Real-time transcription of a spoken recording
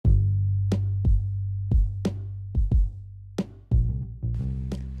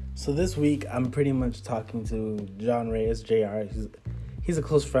So this week I'm pretty much talking to John Reyes, JR. He's a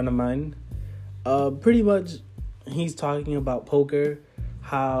close friend of mine. Pretty much he's talking about poker,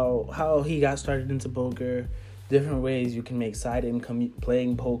 how he got started into poker, different ways you can make side income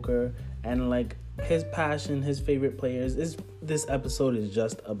playing poker, and like his passion, his favorite players. This episode is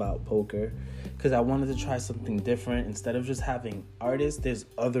just about poker because I wanted to try something different. Instead of just having artists, there's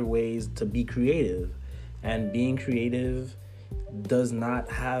other ways to be creative, and being creative does not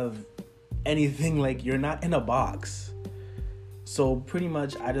have anything, like you're not in a box. So pretty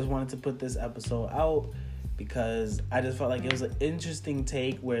much I just wanted to put this episode out because I just felt like it was an interesting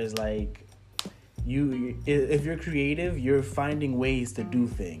take, whereas like if you're creative, you're finding ways to do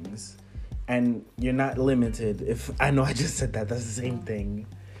things and you're not limited. If I know I just said that's the same thing.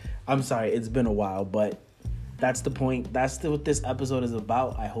 I'm sorry, it's been a while, but that's the point. That's what this episode is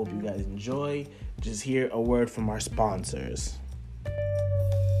about. I hope you guys enjoy. Just hear a word from our sponsors.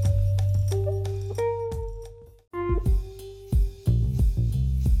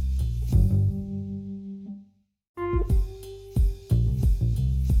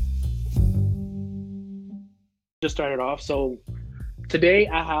 Just started off. So today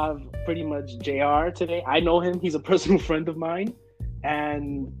I have pretty much JR today. I know him. He's a personal friend of mine.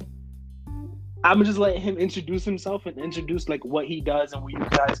 And I'm going to just let him introduce himself and introduce like what he does and where you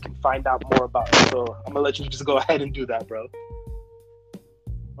guys can find out more about it. So I'm going to let you just go ahead and do that, bro.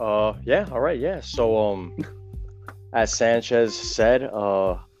 Yeah, all right, yeah. So as Sanchez said,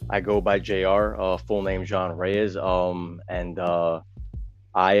 I go by JR, full name John Reyes, and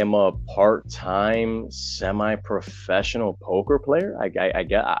I am a part-time semi-professional poker player. I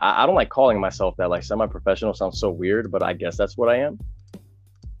don't like calling myself that. Like semi-professional sounds so weird, but I guess that's what I am.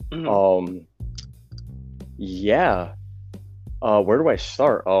 Mm-hmm. Yeah. Where do I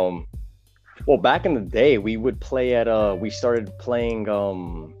start? Well, back in the day, we would play at we started playing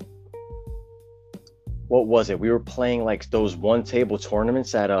what was it? We were playing like those one-table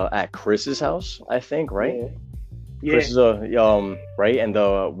tournaments at Chris's house, I think, right? Yeah. Chris is right,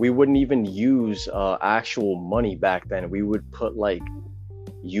 and we wouldn't even use actual money back then. We would put like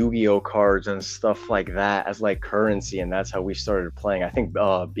Yu-Gi-Oh cards and stuff like that as like currency, and that's how we started playing. I think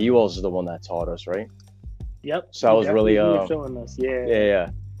B-Wells is the one that taught us, right? Yep. So I was really showing us, yeah. Yeah.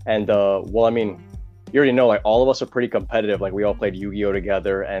 And well, I mean, you already know, like all of us are pretty competitive. Like we all played Yu-Gi-Oh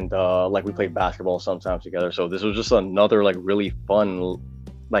together, and like we played basketball sometimes together. So this was just another like really fun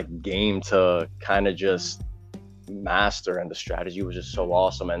like game to kind of just master, and the strategy was just so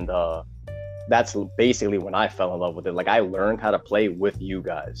awesome. And that's basically when I fell in love with it. Like I learned how to play with you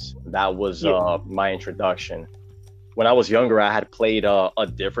guys. That was my introduction. When I was younger, I had played a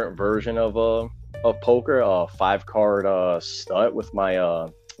different version of poker, a 5-card stud with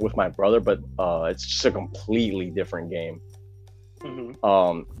my brother, but it's just a completely different game.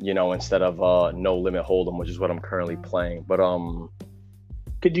 Mm-hmm. Instead of No Limit Hold'em, which is what I'm currently playing. But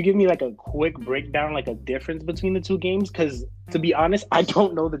could you give me like a quick breakdown, like a difference between the two games? Because to be honest, I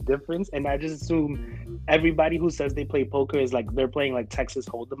don't know the difference, and I just assume everybody who says they play poker is like they're playing like Texas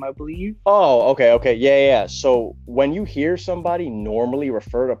Hold'em, I believe. Oh, okay, yeah. So when you hear somebody normally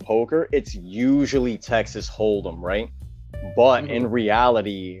refer to poker, it's usually Texas Hold'em, right? But in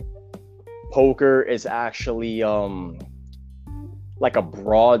reality, poker is actually like a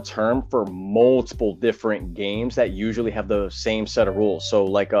broad term for multiple different games that usually have the same set of rules. So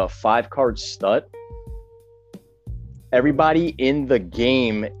like a 5-card stud, everybody in the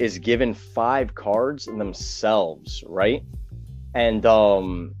game is given 5 cards themselves, right? And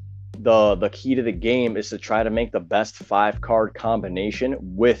the key to the game is to try to make the best 5-card combination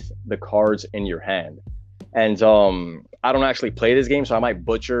with the cards in your hand. And I don't actually play this game, so I might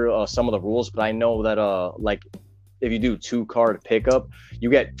butcher some of the rules, but I know that like if you do 2-card pickup,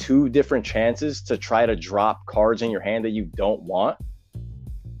 you get 2 different chances to try to drop cards in your hand that you don't want.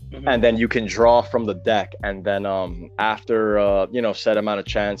 Mm-hmm. And then you can draw from the deck. And then after, set amount of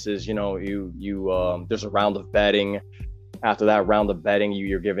chances, you there's a round of betting. After that round of betting,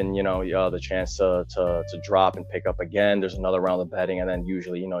 you're given, the chance to drop and pick up again. There's another round of betting. And then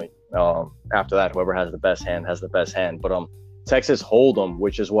usually, after that, whoever has the best hand has the best hand. But Texas Hold'em,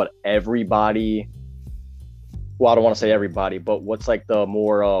 which is what everybody... Well, I don't want to say everybody, but what's like the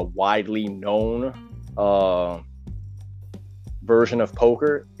more widely known version of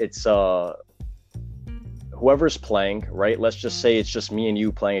poker? It's whoever's playing, right? Let's just say it's just me and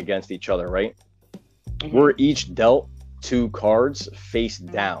you playing against each other, right? Mm-hmm. We're each dealt 2 cards face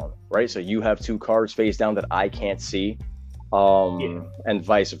down, right? So you have 2 cards face down that I can't see, and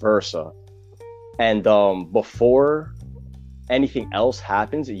vice versa. And before anything else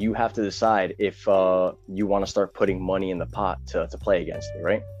happens, you have to decide if you want to start putting money in the pot to play against me,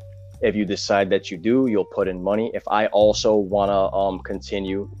 right? If you decide that you do, you'll put in money. If I also want to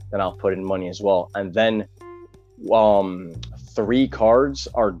continue, then I'll put in money as well. And then 3 cards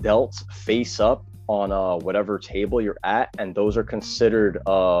are dealt face up on whatever table you're at, and those are considered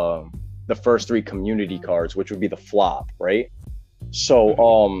the first 3 community cards, which would be the flop, right?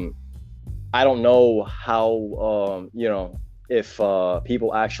 So I don't know how if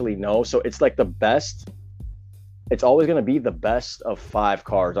people actually know. So it's like the best. It's always going to be the best of 5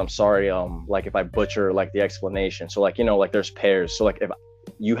 cards. I'm sorry, like if I butcher like the explanation. So like, like there's pairs. So like if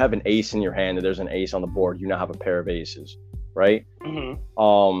you have an ace in your hand and there's an ace on the board, you now have a pair of aces, right?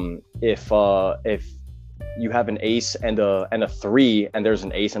 If you have an ace and a 3 and there's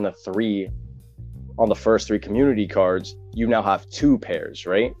an ace and a 3 on the first 3 community cards, you now have 2 pairs,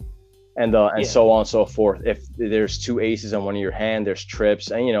 right? And so on and so forth. If there's 2 aces in one of your hand, there's trips,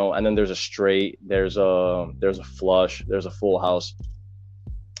 and and then there's a straight, there's a flush, there's a full house.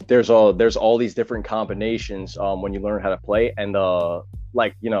 There's all these different combinations when you learn how to play, and the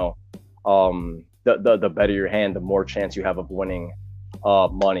better your hand, the more chance you have of winning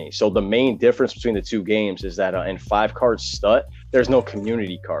money. So the main difference between the 2 games is that in 5 card Stut, there's no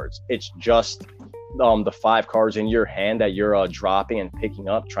community cards. It's just the 5 cards in your hand that you're dropping and picking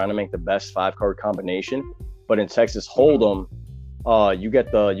up, trying to make the best 5 card combination. But in Texas Hold'em, you get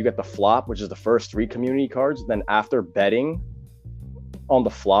the flop, which is the first 3 community cards. Then after betting on the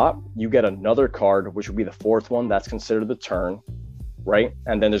flop, you get another card, which would be the 4th one. That's considered the turn, right?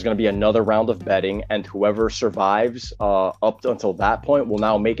 And then there's going to be another round of betting, and whoever survives up until that point will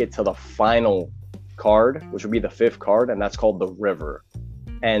now make it to the final card, which would be the 5th card, and that's called the river.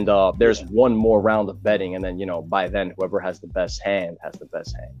 And there's one more round of betting, and then by then whoever has the best hand has the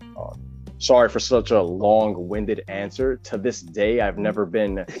best hand. Sorry for such a long-winded answer. To this day, I've never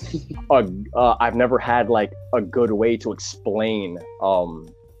been I've never had like a good way to explain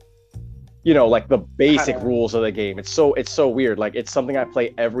like the basic rules of the game. It's so weird. Like it's something I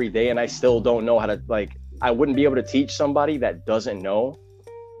play every day, and I still don't know how to, like, I wouldn't be able to teach somebody that doesn't know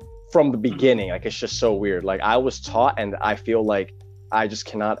from the beginning. Like it's just so weird. Like I was taught, and I feel like I just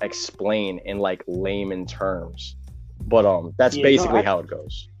cannot explain in like layman terms, but that's basically how it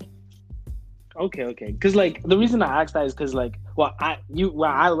goes. Okay. Because like the reason I asked that is because like, I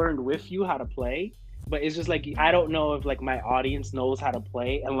learned with you how to play, but it's just like I don't know if like my audience knows how to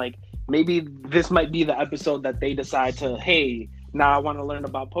play, and like maybe this might be the episode that they decide to, hey, now I want to learn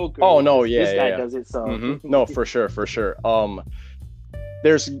about poker. Oh no, yeah, this guy does it, so no, for sure.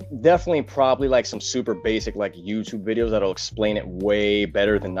 There's definitely probably like some super basic like YouTube videos that'll explain it way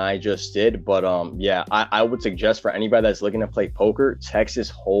better than I just did. But I would suggest for anybody that's looking to play poker,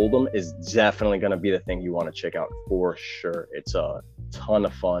 Texas Hold'em is definitely going to be the thing you want to check out for sure. It's a ton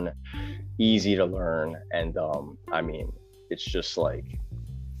of fun, easy to learn, and I mean, it's just like,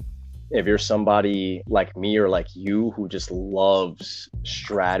 if you're somebody like me or like you who just loves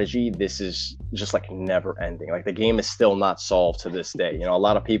strategy, this is just like never ending. Like the game is still not solved to this day. A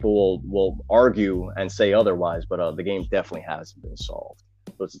lot of people will argue and say otherwise, but the game definitely hasn't been solved.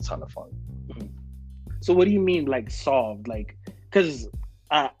 So it's a ton of fun. So what do you mean like solved? Like, because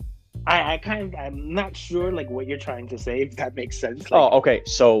I'm not sure like what you're trying to say, if that makes sense. Like, okay.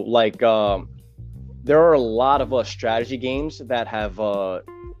 So like there are a lot of strategy games that have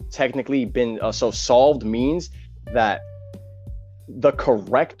technically been so solved means that the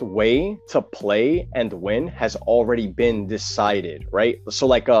correct way to play and win has already been decided, right? So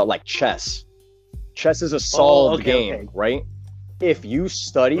like chess is a solved game, right? If you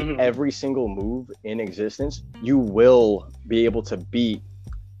study every single move in existence, you will be able to beat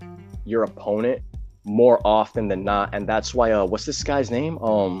your opponent more often than not. And that's why what's this guy's name?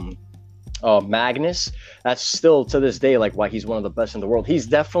 Magnus, that's still to this day like why he's one of the best in the world. He's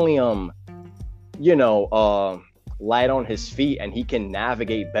definitely light on his feet, and he can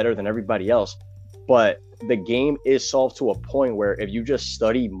navigate better than everybody else, but the game is solved to a point where if you just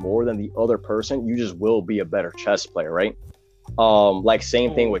study more than the other person, you just will be a better chess player, right? Like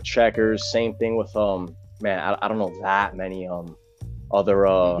same thing with checkers, same thing with I don't know that many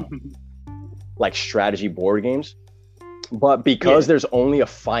other like strategy board games. But because there's only a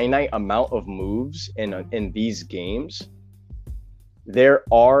finite amount of moves in these games, there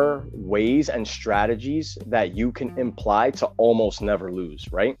are ways and strategies that you can imply to almost never lose,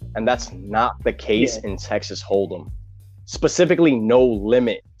 right? And that's not the case in Texas Hold'em. Specifically, no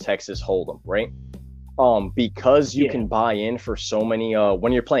limit Texas Hold'em, right? Because you can buy in for so many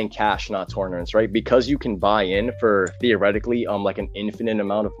when you're playing cash, not tournaments, right? Because you can buy in for theoretically like an infinite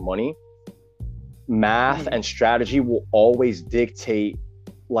amount of money. Math and strategy will always dictate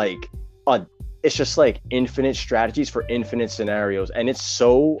like it's just like infinite strategies for infinite scenarios, and it's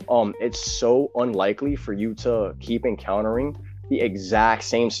so unlikely for you to keep encountering the exact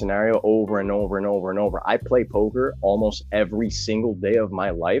same scenario over and over and over and over. I play poker almost every single day of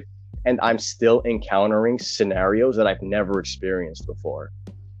my life, and I'm still encountering scenarios that I've never experienced before,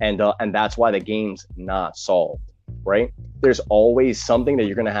 and that's why the game's not solved, right? There's always something that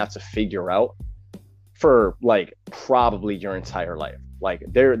you're gonna have to figure out for like probably your entire life. Like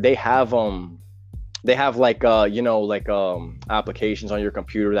they have like applications on your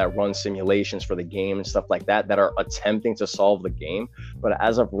computer that run simulations for the game and stuff like that are attempting to solve the game, but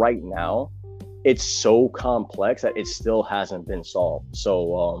as of right now it's so complex that it still hasn't been solved.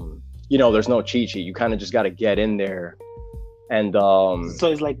 So there's no cheat sheet. You kind of just got to get in there and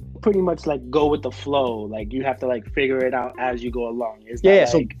so it's like pretty much like go with the flow. Like you have to like figure it out as you go along. It's yeah, like,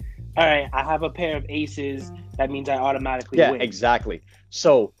 so all right, I have a pair of aces, that means I automatically win. Yeah, exactly.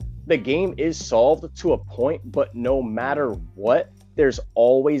 So the game is solved to a point, but no matter what, there's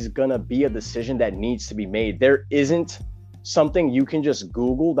always gonna be a decision that needs to be made. There isn't something you can just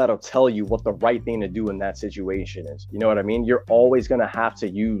Google that'll tell you what the right thing to do in that situation is. You know what I mean? You're always gonna have to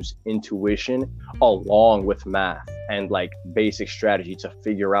use intuition along with math and like basic strategy to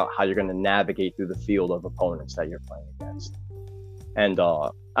figure out how you're gonna navigate through the field of opponents that you're playing against. And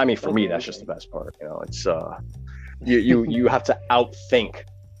I mean, for me, that's just the best part. It's you have to outthink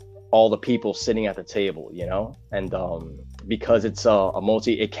all the people sitting at the table, and because it's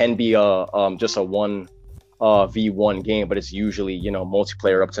it can be just a 1v1 game, but it's usually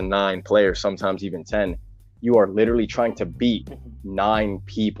multiplayer up to 9 players, sometimes even 10. You are literally trying to beat 9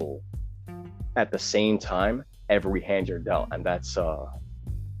 people at the same time every hand you're dealt, and that's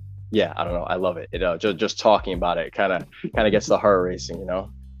yeah, I don't know, I love it. It just talking about it kind of gets the heart racing.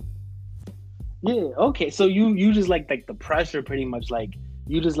 Yeah, okay, so you just like the pressure, pretty much. Like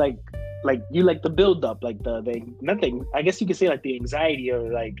you just like you like the build up, like the nothing, I guess you could say, like the anxiety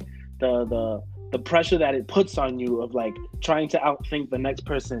or like the pressure that it puts on you of like trying to outthink the next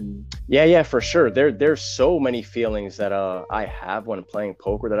person. Yeah, for sure. There's so many feelings that I have when playing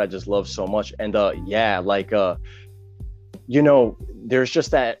poker that I just love so much. And there's just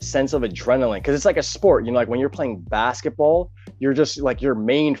that sense of adrenaline, because it's like a sport. Like when you're playing basketball, you're just like, your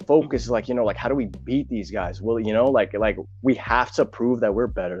main focus is like, like, how do we beat these guys? Well, like we have to prove that we're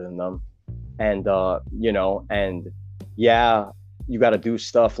better than them. And and yeah, you got to do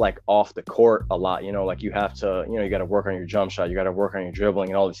stuff like off the court a lot. Like you have to, you got to work on your jump shot, you got to work on your dribbling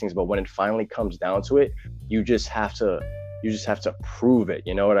and all these things. But when it finally comes down to it, you just have to prove it.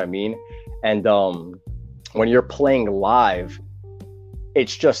 You know what I mean? And when you're playing live,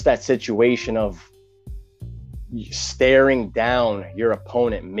 it's just that situation of staring down your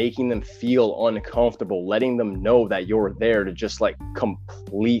opponent, making them feel uncomfortable, letting them know that you're there to just like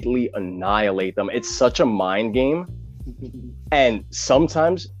completely annihilate them. It's such a mind game. And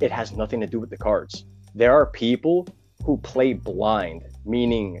sometimes it has nothing to do with the cards. There are people who play blind,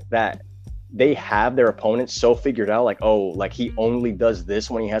 meaning that they have their opponent so figured out, like, oh, like he only does this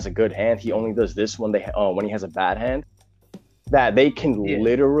when he has a good hand, he only does this when he has a bad hand, that they can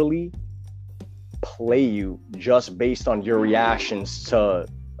literally play you just based on your reactions to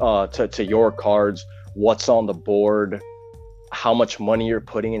your cards, what's on the board, how much money you're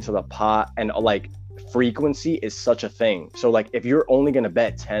putting into the pot. And like frequency is such a thing. So like if you're only going to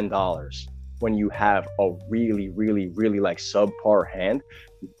bet $10 when you have a really, really, really like subpar hand,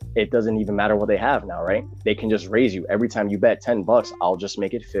 it doesn't even matter what they have now, right? They can just raise you. Every time you bet $10, I'll just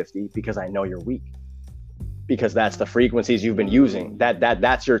make it 50 because I know you're weak. Because that's the frequencies you've been using.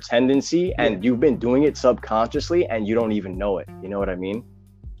 That's your tendency, and you've been doing it subconsciously and you don't even know it. You know what I mean?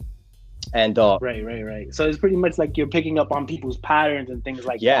 And right. So it's pretty much like you're picking up on people's patterns and things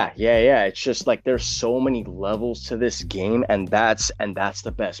like that. Yeah. It's just like there's so many levels to this game, and that's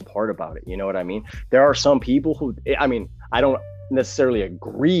the best part about it. You know what I mean? There are some people who, I mean, I don't necessarily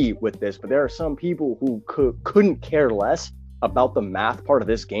agree with this, but there are some people who couldn't care less about the math part of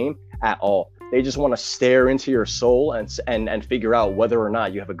this game at all. They just want to stare into your soul and figure out whether or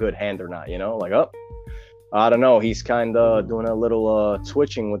not you have a good hand or not. Like, oh, I don't know, he's kind of doing a little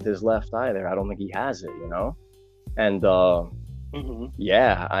twitching with his left eye there. I don't think he has it, And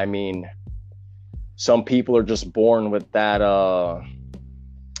yeah, I mean, some people are just born with that.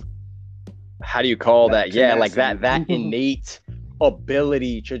 How do you call that? Yeah, like that innate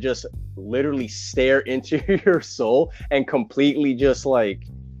ability to just literally stare into your soul and completely just like,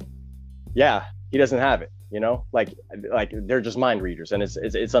 yeah, he doesn't have it. Like they're just mind readers, and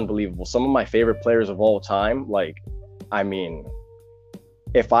it's unbelievable. Some of my favorite players of all time, like, I mean,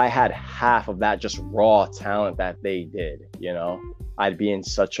 if I had half of that just raw talent that they did, I'd be in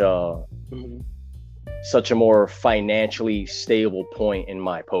such a Mhm. such a more financially stable point in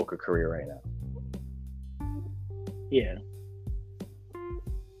my poker career right now. Yeah.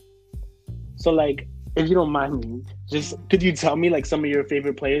 So like, if you don't mind me, just could you tell me like some of your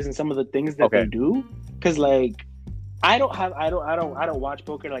favorite players and some of the things that Okay. they do? Because like, I don't watch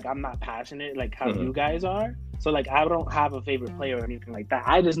poker. Like, I'm not passionate like how Mhm. you guys are. So like, I don't have a favorite player or anything like that.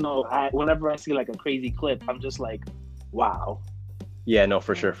 I just know whenever I see like a crazy clip, I'm just like, wow. Yeah, no,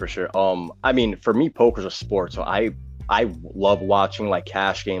 for sure, for sure. I mean, for me, poker's a sport, so I love watching like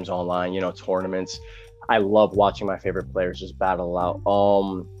cash games online, you know, tournaments. I love watching my favorite players just battle out.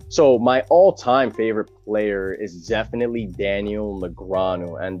 So my all-time favorite player is definitely Daniel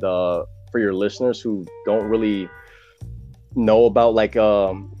Negreanu, and for your listeners who don't really know about like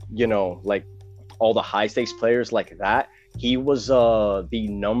you know, like all the high stakes players like that, he was the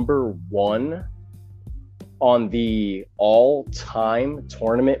number one on the all-time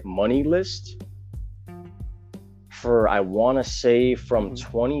tournament money list for, I want to say, from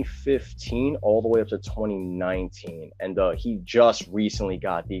 2015 all the way up to 2019, and he just recently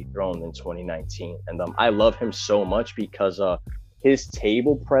got dethroned in 2019. And I love him so much because his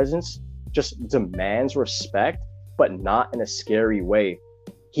table presence just demands respect, but not in a scary way.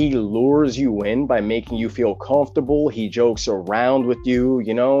 He lures you in by making you feel comfortable. He jokes around with you,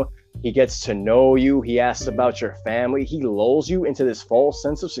 you know. He gets to know you. He asks about your family. He lulls you into this false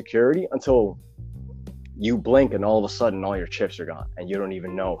sense of security until you blink and all of a sudden all your chips are gone and you don't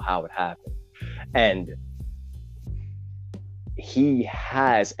even know how it happened. And he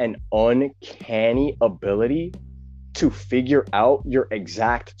has an uncanny ability to figure out your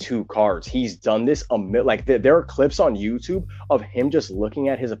exact two cards. He's done this like there are clips on YouTube of him just looking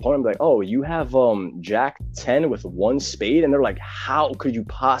at his opponent like, oh, you have Jack 10 with one spade, and they're like, how could you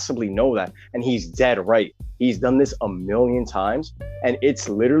possibly know that? And he's dead right. He's done this a million times, and it's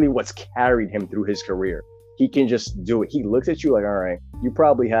literally what's carried him through his career. He can just do it. He looks at you like, all right, you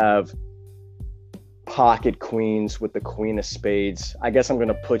probably have pocket queens with the queen of spades. I guess I'm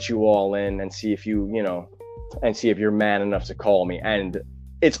gonna put you all in and see if and see if you're man enough to call me. And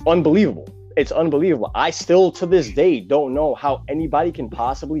it's unbelievable. It's unbelievable. I still, to this day, don't know how anybody can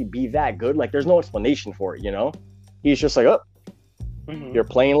possibly be that good. Like, there's no explanation for it, you know? He's just like, oh, you're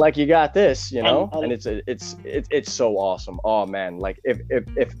playing like you got this, you know? And it's so awesome. Oh, man. Like,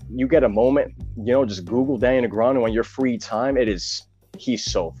 if you get a moment, you know, just Google Daniel Negreanu on your free time. He's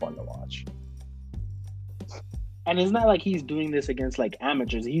so fun to watch. And it's not like he's doing this against like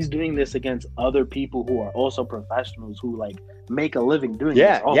amateurs. He's doing this against other people who are also professionals who like make a living doing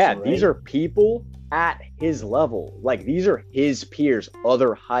this also, right? These are people at his level. Like, these are his peers,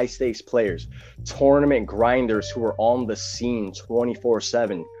 other high stakes players, tournament grinders who are on the scene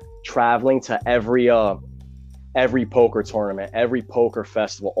 24/7, traveling to every poker tournament, every poker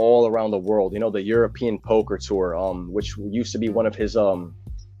festival all around the world. You know, the European Poker Tour, which used to be one of his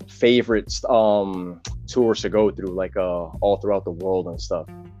favorite tours to go through, like all throughout the world and stuff.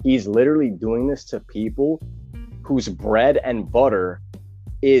 He's literally doing this to people whose bread and butter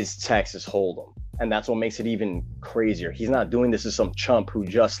is Texas Hold'em, and that's what makes it even crazier. He's not doing this to some chump who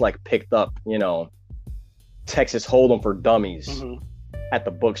just like picked up, you know, Texas Hold'em for dummies at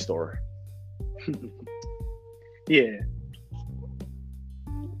the bookstore. Yeah.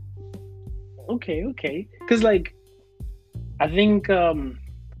 Okay. Because like, I think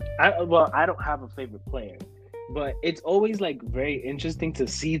I don't have a favorite player, but it's always like very interesting to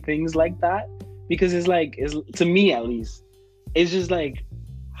see things like that, because it's to me at least, it's just like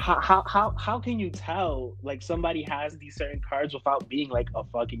how can you tell like somebody has these certain cards without being like a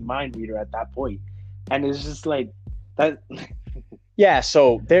fucking mind reader at that point? And it's just like that. Yeah,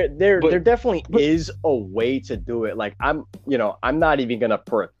 so there definitely is a way to do it. Like, I'm not even gonna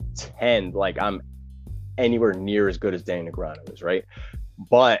pretend like I'm anywhere near as good as Daniel Negreanu is, right?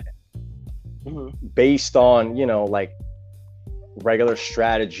 But based on, you know, like regular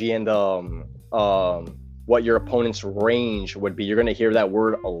strategy and what your opponent's range would be, you're gonna hear that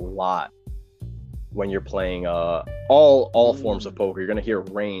word a lot when you're playing all forms of poker. You're gonna hear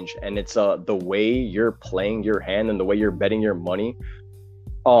range, and it's the way you're playing your hand and the way you're betting your money.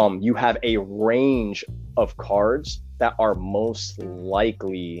 You have a range of cards that are most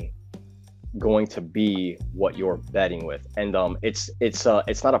likely going to be what you're betting with, and it's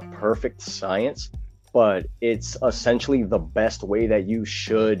not a perfect science, but it's essentially the best way that you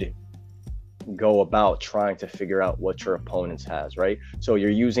should go about trying to figure out what your opponent has, right? So you're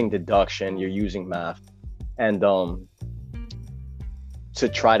using deduction, you're using math, and to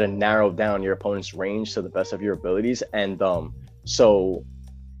try to narrow down your opponent's range to the best of your abilities. And so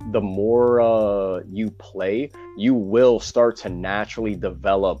the more you play, you will start to naturally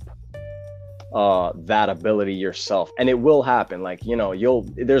develop that ability yourself. And it will happen. Like, you know,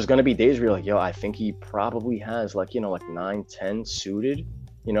 there's gonna be days where you're like, yo, I think he probably has like, you know, like 9-10 suited,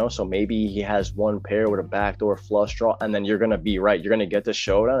 you know, so maybe he has one pair with a backdoor flush draw, and then you're gonna be right. You're gonna get the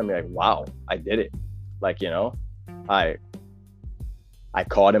showdown and be like, wow, I did it. Like, you know, I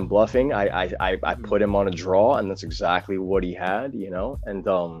caught him bluffing. I put him on a draw, and that's exactly what he had, you know. And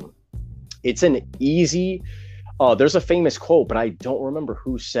it's an easy. There's a famous quote, but I don't remember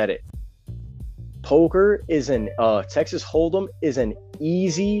who said it. Poker is Texas Hold'em is an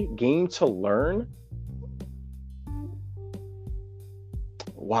easy game to learn.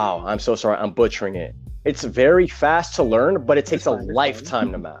 Wow, I'm so sorry. I'm butchering it. It's very fast to learn, but it takes a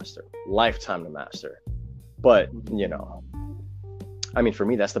lifetime to master. Lifetime to master. But, you know, I mean, for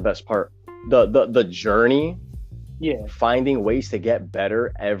me, that's the best part. The journey, finding ways to get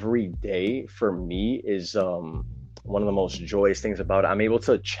better every day for me is one of the most joyous things about it. I'm able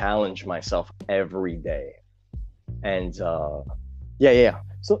to challenge myself every day. And yeah.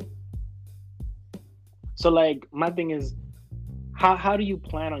 So like, my thing is, how do you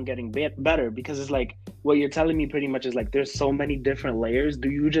plan on getting better? Because it's like, what you're telling me pretty much is like, there's so many different layers. Do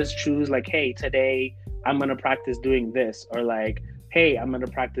you just choose like, hey, today I'm going to practice doing this, or like, hey, I'm going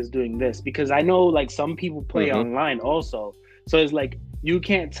to practice doing this? Because I know like some people play online also. So it's like, you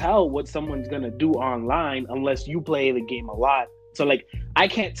can't tell what someone's going to do online unless you play the game a lot. So like, I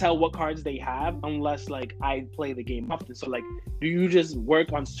can't tell what cards they have unless like I play the game often. So like, do you just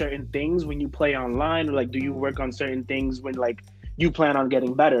work on certain things when you play online, or like, do you work on certain things when like you plan on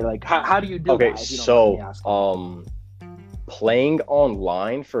getting better? Like, how do you do that? Okay, so playing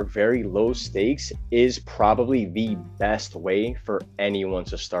online for very low stakes is probably the best way for anyone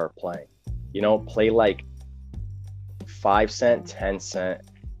to start playing. You know, play like 5 cent, 10 cent,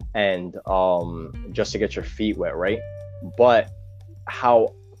 and just to get your feet wet, right? But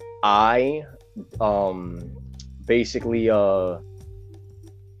how I basically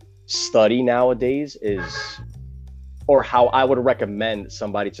study nowadays is, or how I would recommend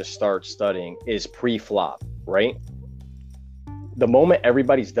somebody to start studying, is pre-flop, right? The moment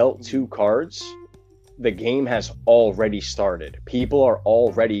everybody's dealt 2 cards, the game has already started. People are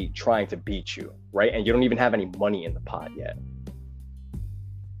already trying to beat you, right? And you don't even have any money in the pot yet.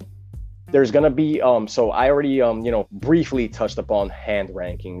 There's going to be, so I already, briefly touched upon hand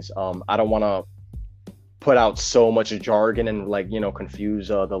rankings. I don't want to put out so much jargon and confuse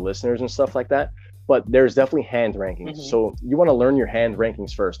the listeners and stuff like that. But there's definitely hand rankings. So you want to learn your hand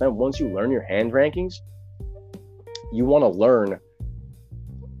rankings first. Then once you learn your hand rankings, you want to learn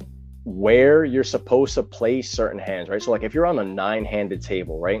where you're supposed to play certain hands, right? So like if you're on a 9-handed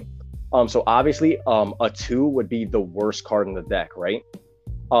table, right? So obviously a 2 would be the worst card in the deck, right?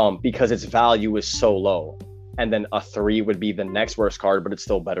 Because its value is so low. And then a 3 would be the next worst card, but it's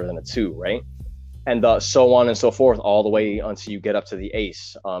still better than a 2, right? And so on and so forth, all the way until you get up to the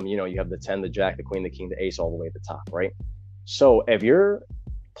ace. You have the 10, the jack, the queen, the king, the ace, all the way at the top, right? So if you're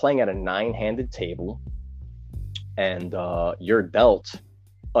playing at a 9-handed table and you're dealt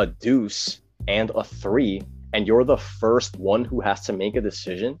a deuce and a 3, and you're the first one who has to make a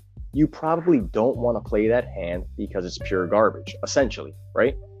decision, you probably don't want to play that hand because it's pure garbage, essentially,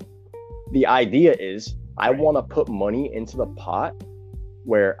 right? The idea is, I want to put money into the pot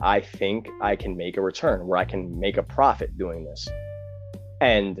where I think I can make a return, where I can make a profit doing this.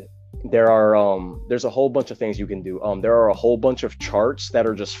 And there's a whole bunch of things you can do. There are a whole bunch of charts that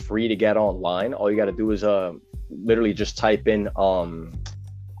are just free to get online. All you got to do is literally just type in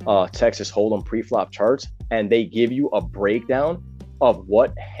Texas Hold'em pre-flop charts, and they give you a breakdown of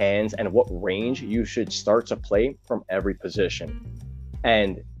what hands and what range you should start to play from every position.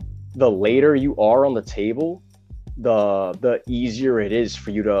 And the later you are on the table, the easier it is for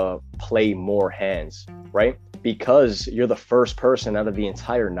you to play more hands, right? Because you're the first person out of the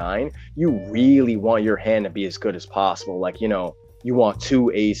entire 9, you really want your hand to be as good as possible. Like, you want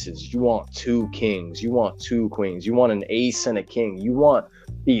 2 aces, you want 2 kings, you want 2 queens, you want an ace and a king. You want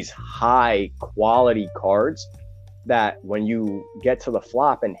these high quality cards that when you get to the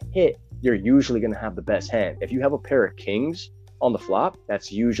flop and hit, you're usually going to have the best hand. If you have a pair of kings on the flop,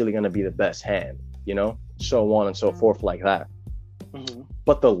 that's usually going to be the best hand, so on and so forth like that.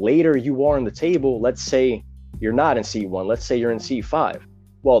 But the later you are on the table, let's say you're not in C1, let's say you're in C5.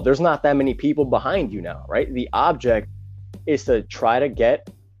 Well, there's not that many people behind you now, right? The object is to try to get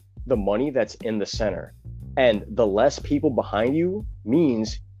the money that's in the center. And the less people behind you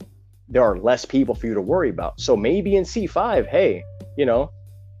means there are less people for you to worry about. So maybe in C5, hey,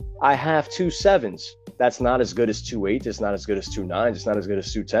 I have 2 7s. That's not as good as 2 8s. It's not as good as 2 9s. It's not as good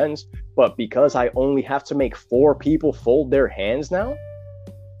as 2 10s. But because I only have to make 4 people fold their hands now,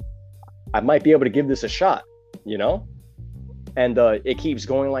 I might be able to give this a shot, you know? And it keeps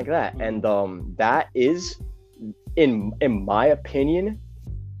going like that. And that is, in my opinion,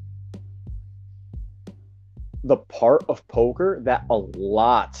 the part of poker that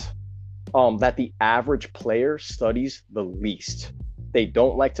that the average player studies the least. They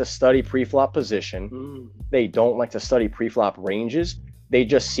don't like to study pre-flop position. They don't like to study pre-flop ranges. They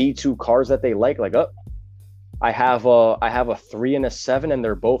just see two cards that they like, oh, I have a 3 and a 7 and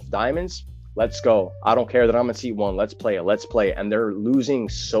they're both diamonds. Let's go. I don't care that I'm in seat 1. Let's play it. Let's play it. And they're losing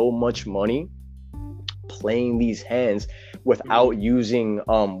so much money playing these hands without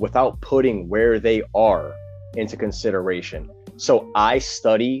without putting where they are into consideration. So I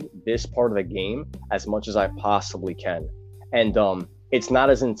study this part of the game as much as I possibly can. And it's not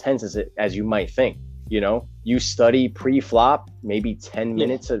as intense as you might think. You know, you study pre-flop maybe 10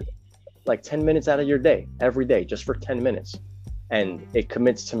 minutes, like 10 minutes out of your day, every day, just for 10 minutes. And it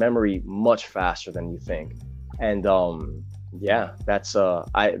commits to memory much faster than you think. And yeah, that's a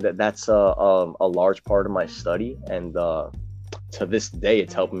large part of my study. And to this day,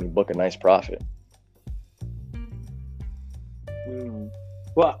 it's helping me book a nice profit.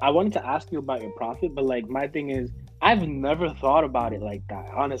 Well, I wanted to ask you about your profit, but like my thing is, I've never thought about it like that,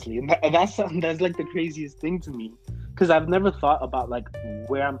 honestly. And that's something that's like the craziest thing to me, because I've never thought about like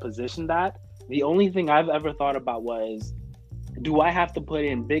where I'm positioned at. The only thing I've ever thought about was, do I have to put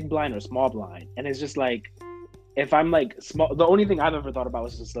in big blind or small blind? And it's just like, if I'm like small, the only thing I've ever thought about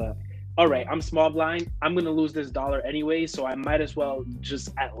was just all right, I'm small blind, I'm gonna lose this dollar anyway, so I might as well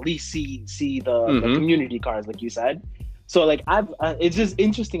just at least see the community cards, like you said. So like it's just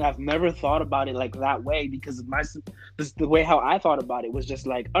interesting. I've never thought about it like that way, because the way how I thought about it was just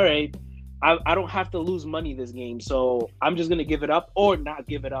like, all right, I don't have to lose money this game, so I'm just gonna give it up or not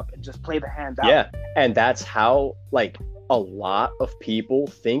give it up and just play the hand out. Yeah, and that's how like a lot of people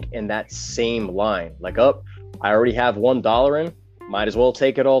think in that same line. Like, I already have $1 in, might as well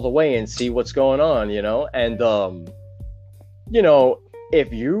take it all the way and see what's going on, you know? And you know,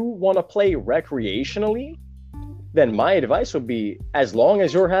 if you want to play recreationally, then my advice would be, as long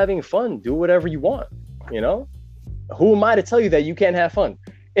as you're having fun, do whatever you want, you know? Who am I to tell you that you can't have fun?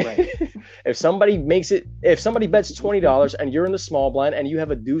 Right. If somebody bets $20 and you're in the small blind and you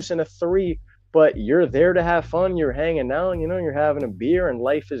have a deuce and a 3, but you're there to have fun, you're hanging out, you know, you're having a beer and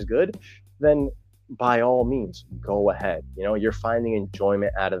life is good, then by all means, go ahead. You know, you're finding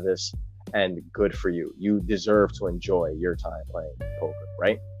enjoyment out of this, and good for you. You deserve to enjoy your time playing poker,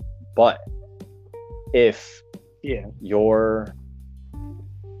 right? But if you're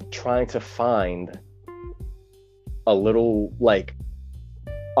trying to find a little, like,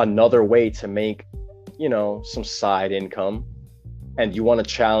 another way to make, you know, some side income, and you want to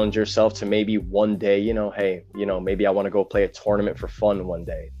challenge yourself to maybe one day, you know, hey, you know, maybe I want to go play a tournament for fun one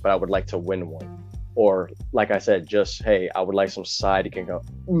day, but I would like to win one. Or like I said, just, hey, I would like some side income.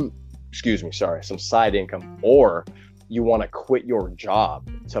 Some side income. Or you want to quit your job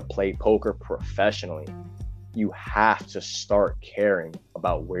to play poker professionally. You have to start caring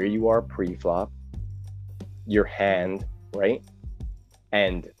about where you are pre-flop, your hand, right?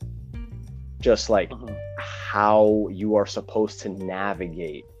 And just like how you are supposed to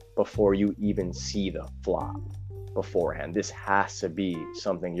navigate before you even see the flop beforehand. This has to be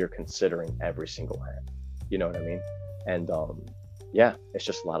something you're considering every single hand. You know what I mean? And yeah, it's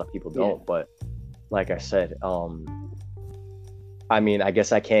just a lot of people don't. Yeah. But like I said, I mean, I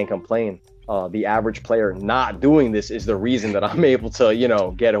guess I can't complain. The average player not doing this is the reason that I'm able to, you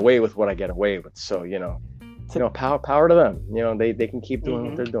know, get away with what I get away with. So, you know, power to them. You know, they can keep doing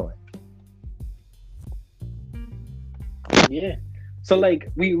what they're doing. Yeah. So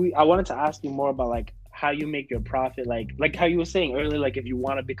like I wanted to ask you more about like how you make your profit, like how you were saying earlier, like if you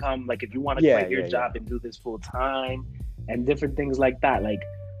want to quit your job and do this full time and different things like that, like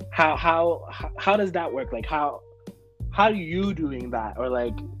how does that work? Like how are you doing that, or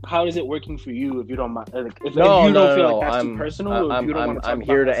like how is it working for you, if you don't mind? Like, if you don't feel like that's too personal, or if you don't want to talk I'm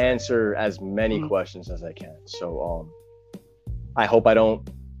here to answer as many questions as I can. So I hope I don't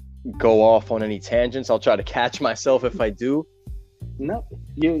go off on any tangents. I'll try to catch myself if I do. No,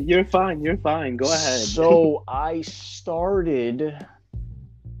 you're fine. You're fine. Go ahead. So I started.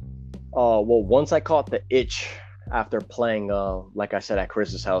 Well, once I caught the itch after playing, like I said, at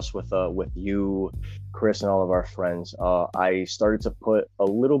Chris's house with you, Chris, and all of our friends, I started to put a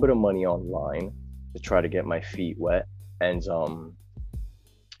little bit of money online to try to get my feet wet. And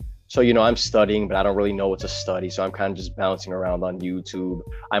so, you know, I'm studying, but I don't really know what to study. So I'm kind of just bouncing around on YouTube.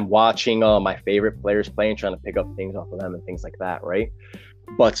 I'm watching my favorite players play and trying to pick up things off of them and things like that, right?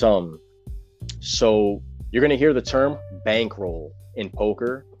 But so you're going to hear the term bankroll in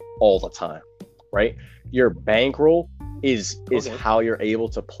poker all the time, right? Your bankroll is Okay. how you're able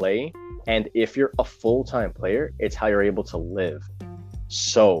to play. And if you're a full-time player, it's how you're able to live.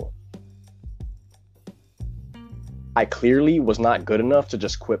 So I clearly was not good enough to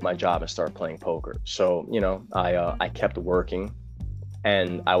just quit my job and start playing poker. So, I kept working,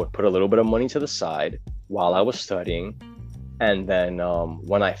 and I would put a little bit of money to the side while I was studying. And then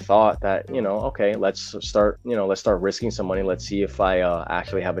when I thought that, okay, let's start risking some money. Let's see if I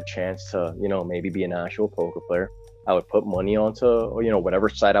actually have a chance to, maybe be an actual poker player. I would put money onto, whatever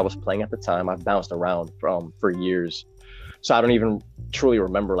site I was playing at the time. I've bounced around for years. So I don't even truly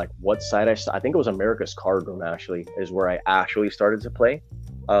remember like what site I think it was America's Card Room, actually, is where I actually started to play.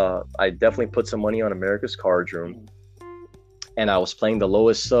 I definitely put some money on America's Card Room, and I was playing the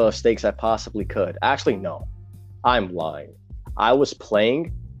lowest stakes I possibly could. Actually, no, I'm lying. I was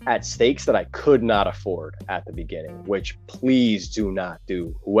playing at stakes that I could not afford at the beginning, which please do not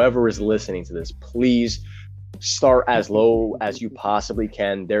do. Whoever is listening to this, please start as low as you possibly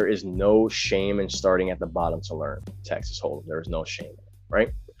can. There is no shame in starting at the bottom to learn Texas Hold'em. There is no shame,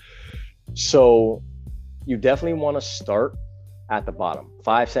 right? So you definitely want to start at the bottom.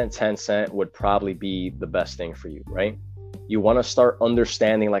 5 cent, 10 cent would probably be the best thing for you, right? You want to start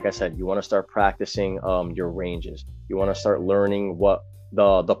understanding, like I said, you want to start practicing your ranges. You want to start learning what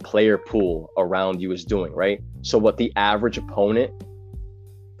the player pool around you is doing, right? So what the average opponent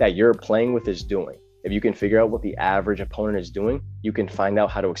that you're playing with is doing. If you can figure out what the average opponent is doing, you can find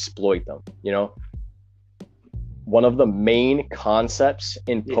out how to exploit them. One of the main concepts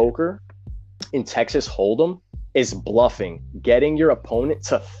in poker, in Texas Hold'em, is bluffing, getting your opponent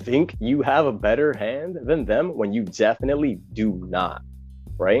to think you have a better hand than them when you definitely do not,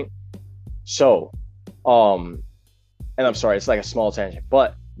 right? So, and I'm sorry, it's like a small tangent,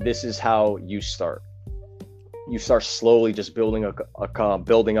 but this is how you start. You start slowly just building up a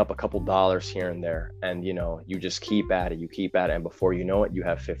couple dollars here and there, and you just keep at it, and before you know it, you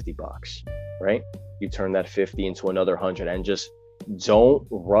have $50, right? You turn that 50 into another 100, and just don't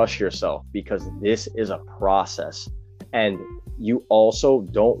rush yourself, because this is a process, and you also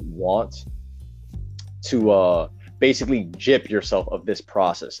don't want to basically gyp yourself of this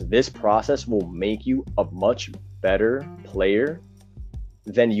process. This process will make you a much better player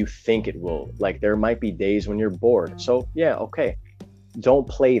than you think it will. Like, there might be days when you're bored, so yeah, okay, don't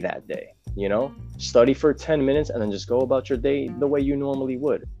play that day, study for 10 minutes and then just go about your day the way you normally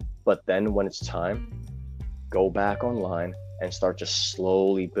would. But then when it's time, go back online and start just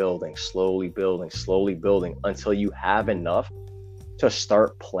slowly building until you have enough to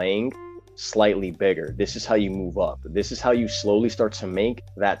start playing slightly bigger. This is how you move up. This is how you slowly start to make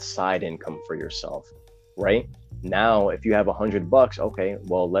that side income for yourself, right? Now, if you have $100, okay,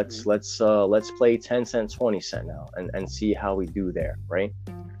 well, let's play 10 cent, 20 cent now, and see how we do there, right?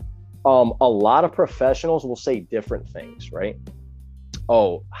 A lot of professionals will say different things, right?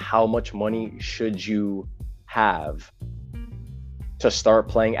 Oh, how much money should you have to start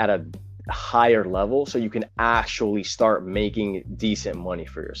playing at a higher level so you can actually start making decent money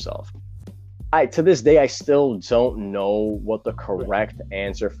for yourself? To this day, I still don't know what the correct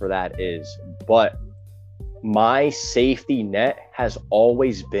answer for that is, but my safety net has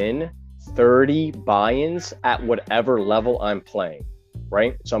always been 30 buy-ins at whatever level I'm playing,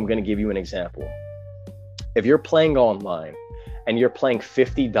 right? So I'm going to give you an example. If you're playing online and you're playing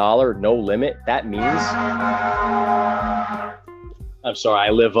 $50 no limit, that means... I'm sorry,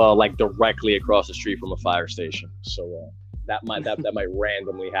 I live like directly across the street from a fire station, so that might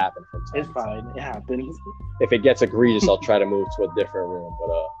randomly happen from time. It's fine, it happens. If it gets egregious, I'll try to move to a different room,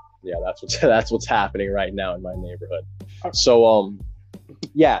 but yeah, that's what's happening right now in my neighborhood. So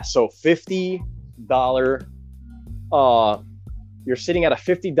so $50, you're sitting at a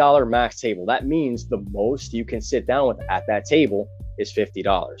 $50 max table. That means the most you can sit down with at that table is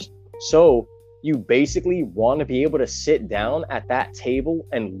 $50. So you basically want to be able to sit down at that table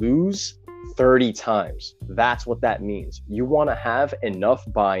and lose 30 times. That's what that means. You want to have enough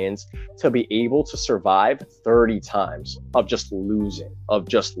buy-ins to be able to survive 30 times of just losing.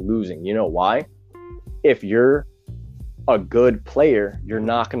 You know why? If you're a good player, you're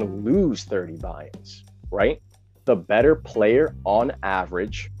not going to lose 30 buy-ins, right? The better player on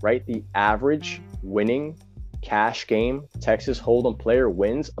average, right? The average winning cash game Texas Hold'em player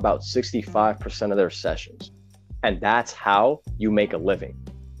wins about 65% of their sessions. And that's how you make a living.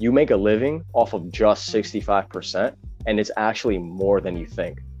 You make a living off of just 65%, and it's actually more than you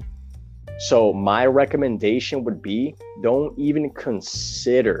think. So my recommendation would be, don't even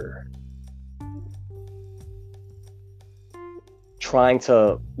consider trying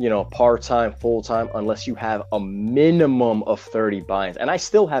to, part-time, full-time, unless you have a minimum of 30 buy-ins. And I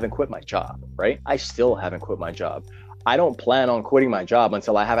still haven't quit my job, right? I still haven't quit my job. I don't plan on quitting my job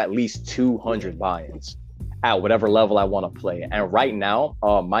until I have at least 200 buy-ins at whatever level I want to play. And right now,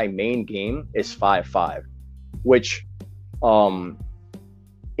 my main game is 5-5, which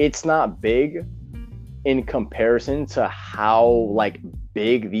it's not big in comparison to how like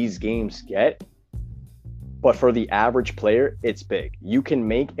big these games get. But for the average player, it's big. You can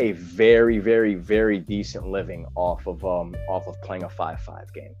make a very, very, very decent living off of playing a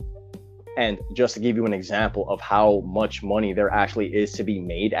 5-5 game. And just to give you an example of how much money there actually is to be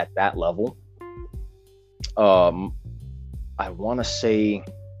made at that level, I want to say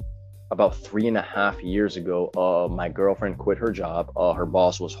about 3.5 years ago, my girlfriend quit her job. Her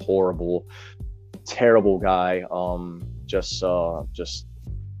boss was horrible, terrible guy.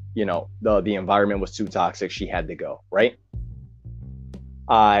 The environment was too toxic. She had to go, right?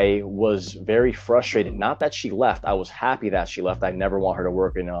 I was very frustrated. Not that she left. I was happy that she left. I never want her to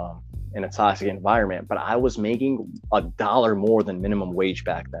work in a toxic environment, but I was making $1 more than minimum wage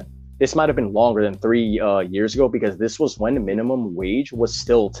back then. This might have been longer than 3 years ago, because this was when minimum wage was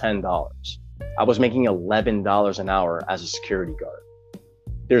still $10. I was making $11 an hour as a security guard.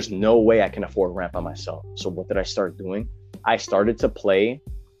 There's no way I can afford rent by myself. So what did I start doing? I started to play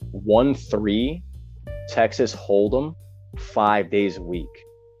 1-3 Texas Hold'em 5 days a week.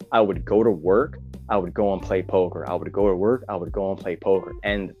 I would go to work, I would go and play poker. I would go to work, I would go and play poker.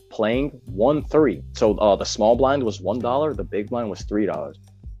 And playing 1-3. So the small blind was $1, the big blind was $3.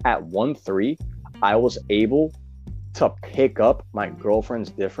 At 1-3, I was able to pick up my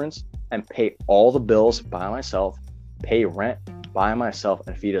girlfriend's difference and pay all the bills by myself, pay rent by myself,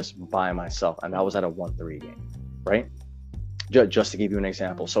 and feed us by myself. And that was at a 1-3 game, right? Just to give you an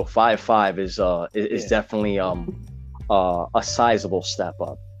example. So 5-5 is definitely a sizable step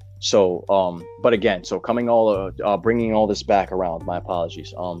up. So but again, so bringing all this back around, my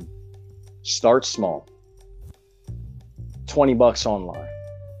apologies. Start small. $20 online,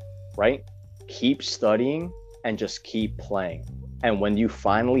 right? Keep studying and just keep playing. And when you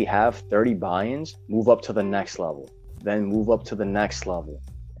finally have 30 buy-ins, move up to the next level, then move up to the next level.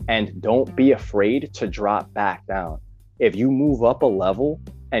 And don't be afraid to drop back down. If you move up a level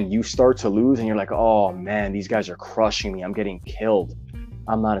and you start to lose and you're like, oh man, these guys are crushing me, I'm getting killed,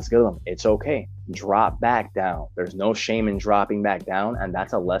 I'm not as good as them, it's okay. Drop back down. There's no shame in dropping back down. And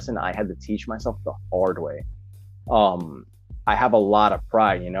that's a lesson I had to teach myself the hard way. I have a lot of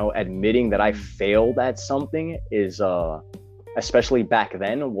pride, admitting that I failed at something is, especially back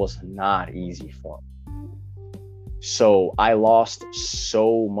then, was not easy for me. So I lost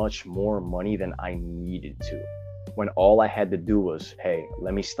so much more money than I needed to, when all I had to do was, hey,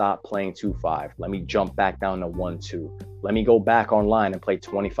 let me stop playing 2-5. Let me jump back down to 1-2. Let me go back online and play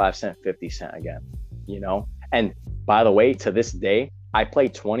 25 cent, 50 cent again, And by the way, to this day, I play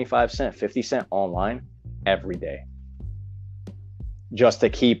 25 cent, 50 cent online every day, just to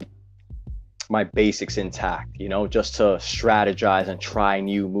keep my basics intact, just to strategize and try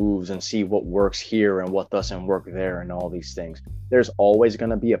new moves and see what works here and what doesn't work there and all these things. There's always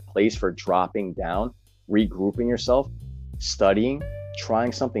going to be a place for dropping down, regrouping yourself, studying,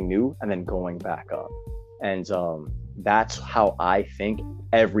 trying something new, and then going back up. And that's how I think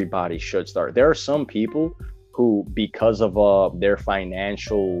everybody should start. There are some people who, because of their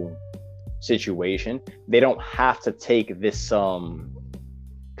financial situation, they don't have to take this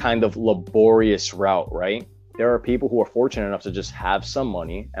kind of laborious route, right? There are people who are fortunate enough to just have some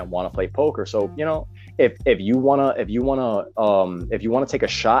money and want to play poker. So, if you wanna take a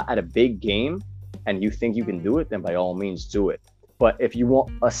shot at a big game and you think you can do it, then by all means do it. But if you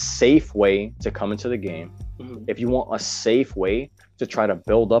want a safe way to come into the game, if you want a safe way to try to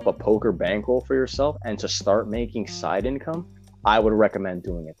build up a poker bankroll for yourself and to start making side income, I would recommend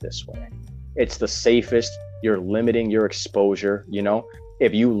doing it this way. It's the safest. You're limiting your exposure.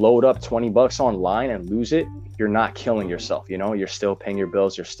 If you load up $20 online and lose it, you're not killing yourself. You're still paying your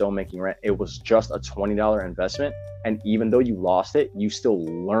bills. You're still making rent. It was just a $20 investment. And even though you lost it, you still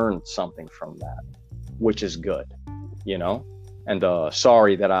learned something from that, which is good, And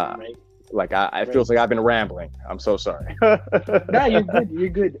sorry that it feels like I've been rambling. I'm so sorry. No, you're good. You're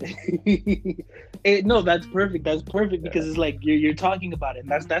good. No, that's perfect. That's perfect, because it's like you're talking about it.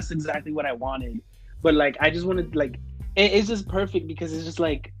 And that's exactly what I wanted. But I just wanted it's just perfect, because it's just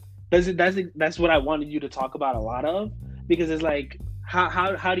that's what I wanted you to talk about a lot of, because it's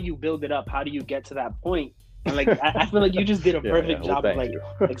how do you build it up? How do you get to that point? And I feel like you just did a perfect job of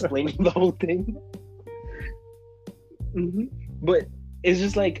explaining the whole thing. Mm-hmm. But it's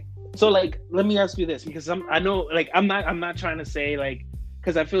just So like, let me ask you this, because I know, like, I'm not trying to say like,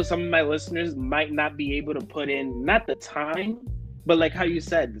 because I feel some of my listeners might not be able to put in not the time, but like how you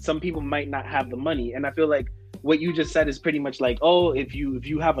said, some people might not have the money, and I feel like what you just said is pretty much like, oh, if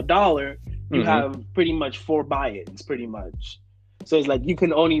you have $1, you have pretty much 4 buy-ins, pretty much. So it's like you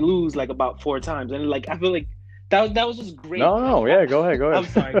can only lose like about 4 times, and like I feel like that was just great. No, yeah, go ahead. I'm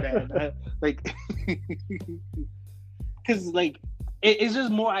sorry, man. Like, because like it's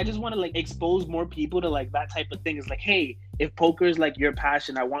just more. I just want to like expose more people to like that type of thing. It's like, hey, if poker is like your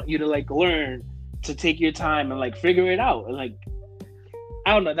passion, I want you to like learn to take your time and like figure it out. And like,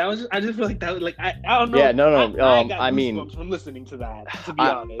 I don't know. That was. I just feel like that was like I don't know. Yeah, no. I got I mean, from listening to that. To be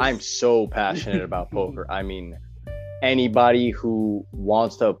honest, I'm so passionate about poker. I mean, anybody who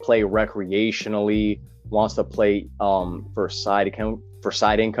wants to play recreationally, wants to play for side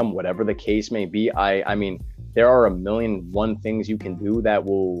income, whatever the case may be. I mean, there are 1,000,001 things you can do that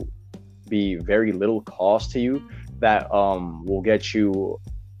will be very little cost to you, that will get you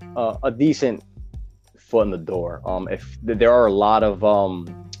a decent foot in the door. If there are a lot of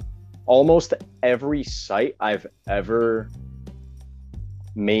almost every site I've ever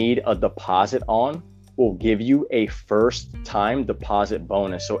made a deposit on will give you a first time deposit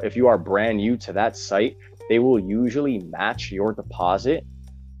bonus. So if you are brand new to that site, they will usually match your deposit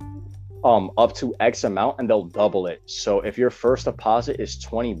up to X amount, and they'll double it. So if your first deposit is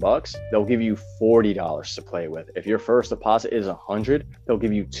 $20, they'll give you $40 to play with. If your first deposit is $100, they'll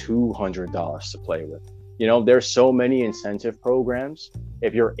give you $200 to play with. You know, there's so many incentive programs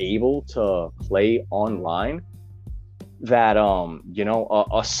if you're able to play online, that you know,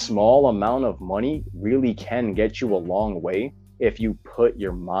 a small amount of money really can get you a long way if you put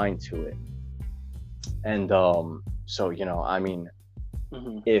your mind to it. And so, you know, I mean,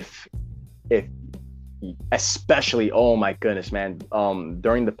 if especially, oh my goodness, man,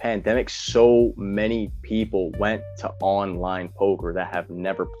 during the pandemic, so many people went to online poker that have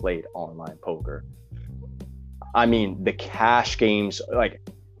never played online poker. I mean, the cash games, like,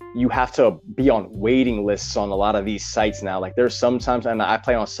 you have to be on waiting lists on a lot of these sites now. Like, there's sometimes, and I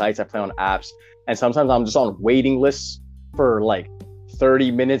play on sites, I play on apps, and sometimes I'm just on waiting lists for like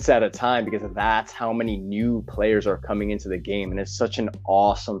 30 minutes at a time, because that's how many new players are coming into the game. And it's such an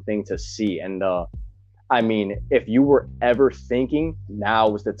awesome thing to see. And I mean, if you were ever thinking,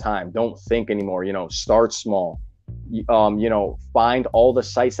 now is the time. Don't think anymore. You know, start small. You know, find all the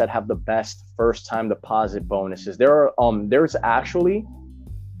sites that have the best first time deposit bonuses. There's actually,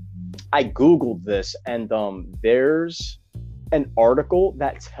 I Googled this, and there's an article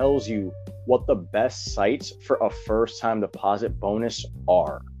that tells you what the best sites for a first time deposit bonus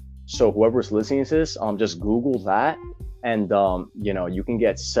are. So whoever's listening to this, just Google that, and you know, you can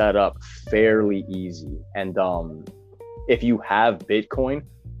get set up fairly easy. And if you have Bitcoin,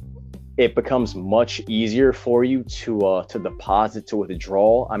 it becomes much easier for you to deposit, to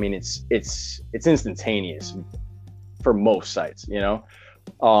withdraw. I mean, it's instantaneous for most sites, you know.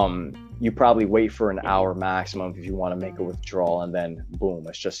 You probably wait for an hour maximum if you want to make a withdrawal, and then boom,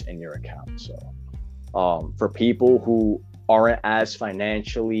 it's just in your account. So for people who aren't as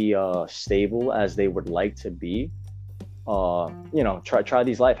financially stable as they would like to be, you know, try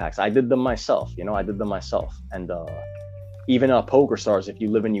these life hacks. I did them myself, and even PokerStars, if you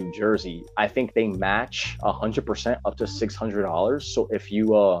live in New Jersey, I think they match 100% up to $600. So if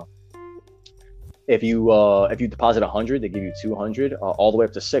you deposit 100, they give you 200, all the way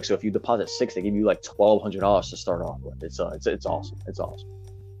up to 6. So if you deposit 6, they give you like $1,200 to start off with. It's awesome. It's awesome.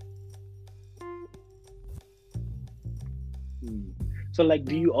 So like,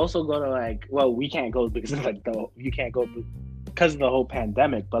 do you also go to like? Well, we can't go because of like you can't go because of the whole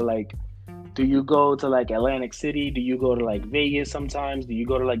pandemic. But like, do you go to like Atlantic City? Do you go to like Vegas sometimes? Do you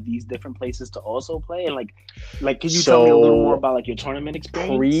go to like these different places to also play? And like, can you tell me a little more about like your tournament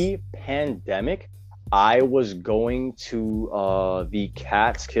experience? Pre-pandemic, I was going to the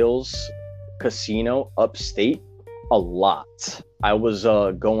Catskills Casino upstate a lot. I was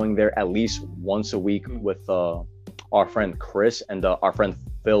going there at least once a week with our friend Chris and our friend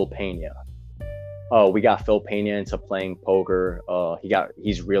Phil Pena. We got Phil Pena into playing poker.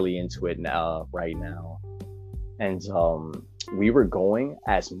 He's really into it now, right now. And we were going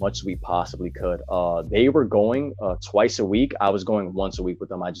as much as we possibly could. They were going twice a week. I was going once a week with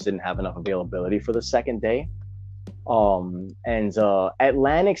them. I just didn't have enough availability for the second day. And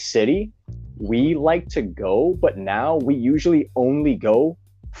Atlantic City, we like to go, but now we usually only go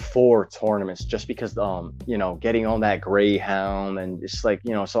for tournaments, just because you know, getting on that Greyhound, and it's like,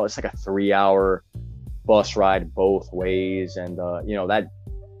 you know, so it's like a 3-hour bus ride both ways, and you know, that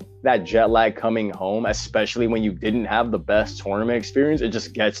that jet lag coming home, especially when you didn't have the best tournament experience, it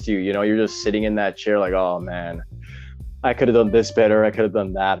just gets to you. You know, you're just sitting in that chair like, oh man, I could have done this better. I could have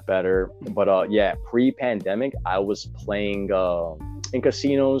done that better. But yeah, pre-pandemic, I was playing in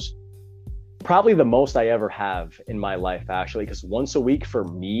casinos. Probably the most I ever have in my life, actually, because once a week for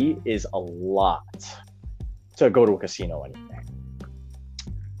me is a lot to go to a casino anyway.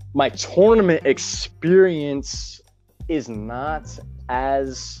 My tournament experience is not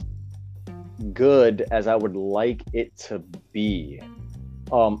as good as I would like it to be.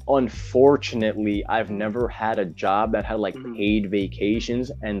 Unfortunately, I've never had a job that had like paid vacations,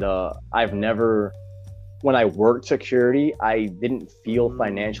 and I've never, when I worked security, I didn't feel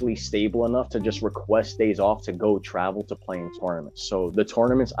financially stable enough to just request days off to go travel to play in tournaments. So the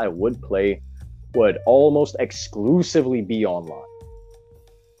tournaments I would play would almost exclusively be online.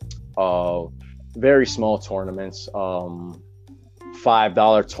 Very small tournaments,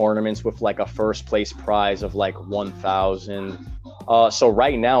 $5 tournaments with like a first place prize of like 1,000. So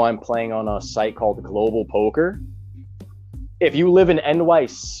right now I'm playing on a site called Global Poker. If you live in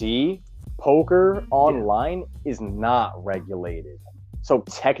NYC, poker online is not regulated. So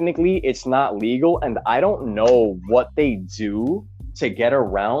technically it's not legal, and I don't know what they do to get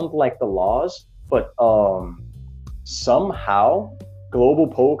around like the laws, but somehow Global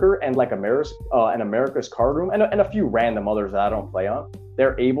Poker and like America's Card Room and a few random others that I don't play on,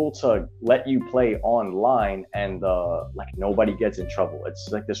 they're able to let you play online, and like nobody gets in trouble. It's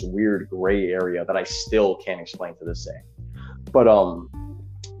like this weird gray area that I still can't explain to this day. But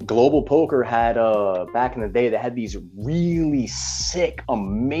Global Poker had back in the day, they had these really sick,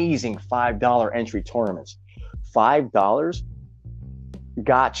 amazing $5 entry tournaments. $5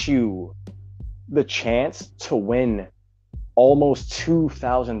 got you the chance to win almost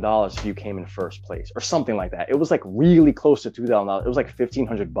 $2,000 if you came in first place or something like that. It was like really close to $2,000. It was like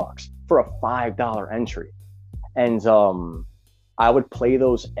 $1,500 for a $5 entry. And I would play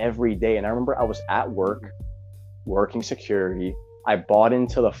those every day. And I remember I was at work, working security. I bought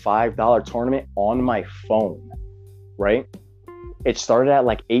into the $5 tournament on my phone, right? It started at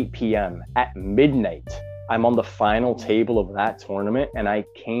like 8 p.m. At midnight, I'm on the final table of that tournament, and I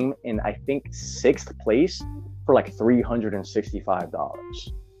came in, I think, 6th place for like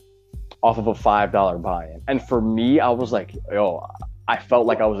 $365 off of a $5 buy-in. And for me, I was like, yo, I felt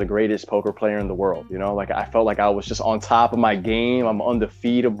like I was the greatest poker player in the world, you know? Like I felt like I was just on top of my game. I'm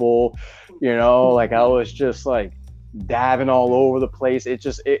undefeatable, you know? Like I was just like dabbing all over the place.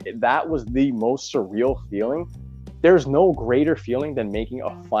 That was the most surreal feeling. There's no greater feeling than making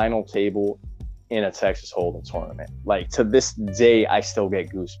a final table in a Texas Hold'em tournament. Like to this day, I still get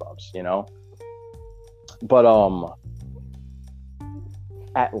goosebumps, you know? But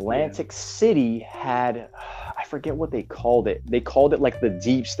Atlantic City had, I forget what they called it. They called it like the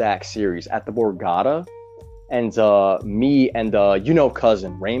Deep Stack series at the Borgata. And me and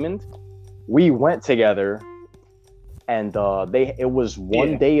cousin Raymond, we went together, and it was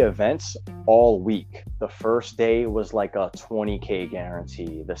one day events all week. The first day was like a 20K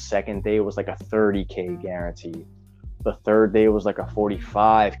guarantee. The second day was like a 30K guarantee. The third day was like a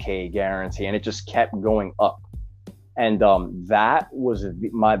 45K guarantee, and it just kept going up. And that was I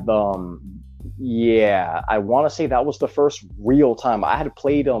want to say that was the first real time. I had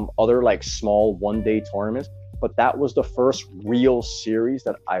played other like small one-day tournaments, but that was the first real series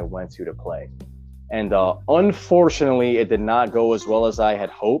that I went to play. And unfortunately, it did not go as well as I had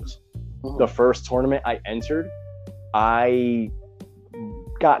hoped. Mm-hmm. The first tournament I entered, I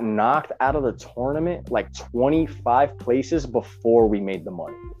got knocked out of the tournament like 25 places before we made the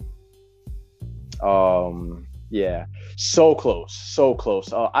money. Yeah, so close.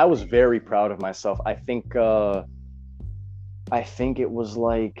 I was very proud of myself. I think it was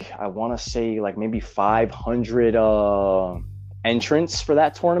like, I want to say like maybe 500 entrants for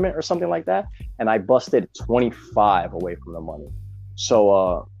that tournament or something like that, and I busted 25 away from the money.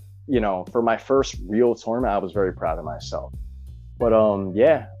 So for my first real tournament, I was very proud of myself. But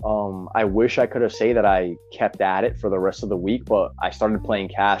I wish I could have said that I kept at it for the rest of the week, but I started playing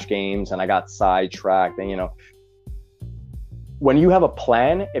cash games and I got sidetracked. And when you have a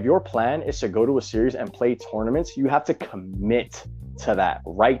plan, if your plan is to go to a series and play tournaments, you have to commit to that.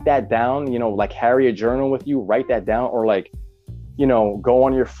 Write that down, like carry a journal with you, write that down, or like, go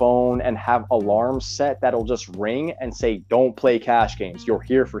on your phone and have alarms set that'll just ring and say, don't play cash games. You're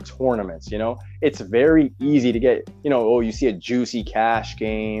here for tournaments, It's very easy to get, you see a juicy cash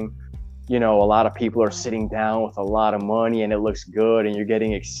game, a lot of people are sitting down with a lot of money and it looks good and you're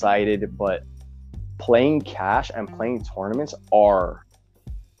getting excited, but playing cash and playing tournaments are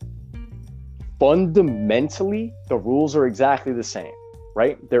fundamentally, the rules are exactly the same.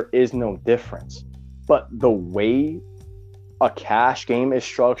 right? There is no difference. But the way a cash game is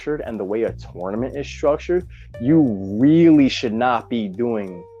structured and the way a tournament is structured, you really should not be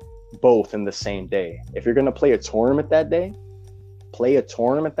doing both in the same day. If you're going to play a tournament that day, play a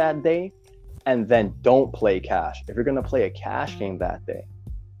tournament that day, and then don't play cash. If you're going to play a cash game that day,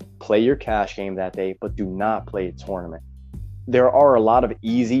 play your cash game that day, but do not play a tournament. There are a lot of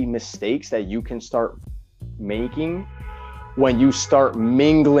easy mistakes that you can start making when you start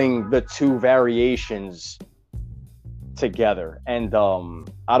mingling the two variations together. And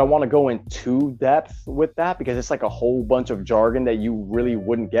I don't want to go in too depth with that because it's like a whole bunch of jargon that you really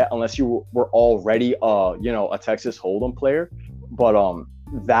wouldn't get unless you were already a Texas Hold'em player. But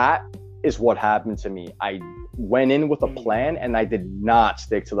that is what happened to me. I went in with a plan and I did not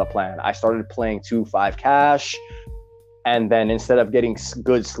stick to the plan. I started playing 2-5 cash, and then instead of getting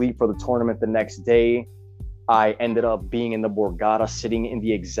good sleep for the tournament the next day, I ended up being in the Borgata, sitting in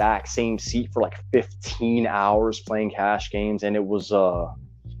the exact same seat for like 15 hours playing cash games, and it was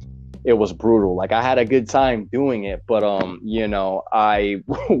brutal. Like, I had a good time doing it, but I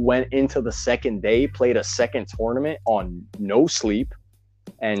went into the second day, played a second tournament on no sleep,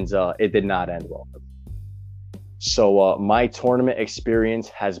 and it did not end well. So my tournament experience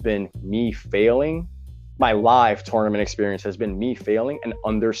has been me failing. My live tournament experience has been me failing and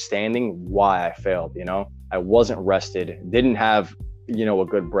understanding why I failed. I wasn't rested, didn't have, a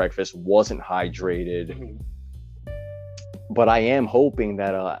good breakfast, wasn't hydrated. But I am hoping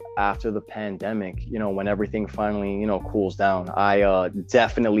that after the pandemic, when everything finally, cools down, I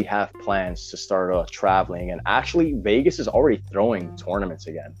definitely have plans to start traveling. And actually, Vegas is already throwing tournaments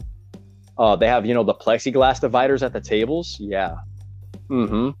again. They have, the plexiglass dividers at the tables. Yeah.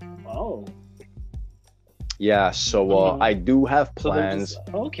 Mm-hmm. Oh. Yeah, so I do have plans.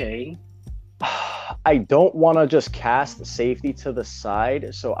 Okay. I don't want to just cast safety to the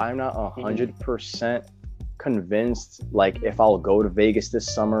side, so I'm not 100% convinced, like, if I'll go to Vegas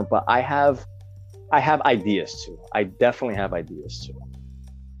this summer. But I have ideas too. I definitely have ideas too.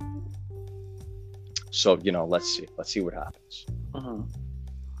 So let's see what happens.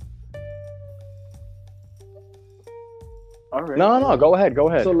 All right. No, go ahead.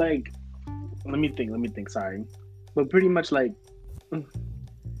 So, like, let me think. Sorry, but pretty much, like,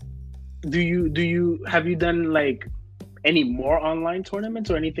 have you done like any more online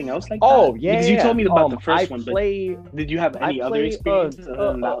tournaments or anything else like that? Oh yeah, because you told me about the first one. But did you have any other experiences?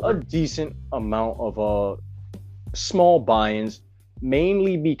 A decent amount of small buy-ins,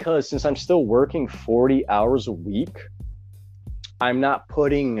 mainly because since I'm still working 40 hours a week, I'm not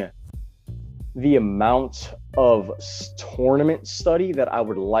putting the amount of tournament study that I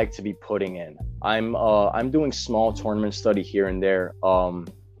would like to be putting in. I'm doing small tournament study here and there.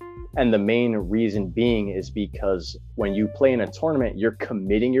 And the main reason being is because when you play in a tournament, you're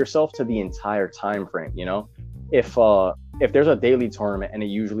committing yourself to the entire time frame. If there's a daily tournament and it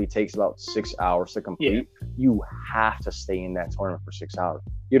usually takes about 6 hours to complete, you have to stay in that tournament for 6 hours.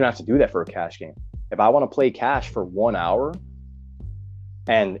 You don't have to do that for a cash game. If I want to play cash for 1 hour,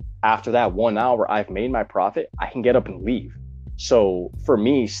 and after that 1 hour, I've made my profit, I can get up and leave. So for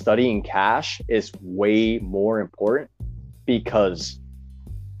me, studying cash is way more important because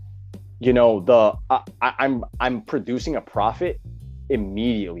I'm producing a profit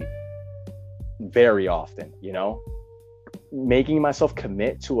immediately, very often. Making myself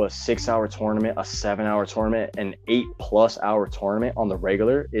commit to a 6-hour tournament, a 7-hour tournament, an 8+ hour tournament on the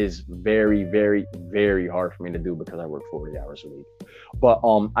regular is very, very, very hard for me to do because I work 40 hours a week. But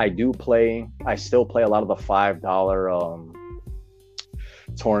I still play a lot of the $5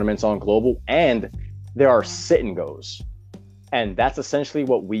 tournaments on Global, and there are sit and goes. And that's essentially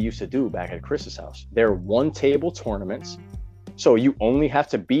what we used to do back at Chris's house. They're one-table tournaments, so you only have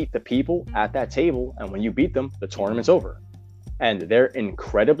to beat the people at that table, and when you beat them, the tournament's over. And they're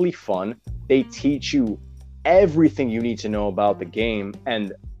incredibly fun. They teach you everything you need to know about the game,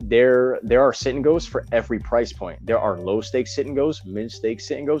 and there are sit and goes for every price point. There are low-stakes sit and goes, mid-stakes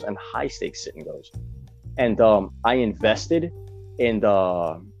sit and goes, and high-stakes sit and goes. And I invested in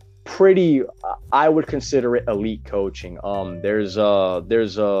the I would consider it elite coaching. There's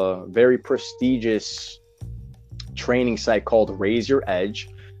a very prestigious training site called Raise Your Edge,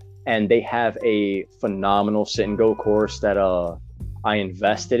 and they have a phenomenal sit and go course that I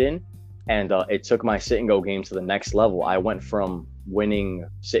invested in, and it took my sit and go game to the next level. I went from winning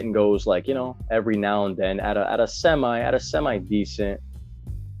sit and goes like every now and then at a semi decent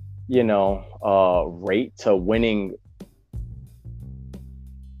rate to winning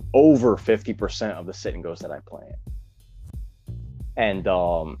over 50% of the sit and goes that I play in. And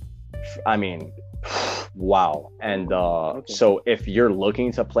Wow. And Okay. so if you're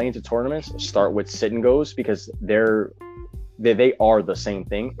looking to play into tournaments, start with sit and goes because they are the same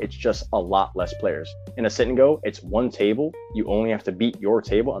thing. It's just a lot less players. In a sit and go, it's one table. You only have to beat your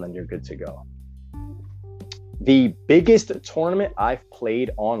table and then you're good to go. The biggest tournament I've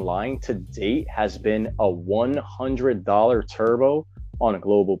played online to date has been a $100 turbo on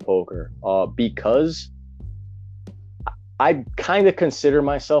Global Poker because I kind of consider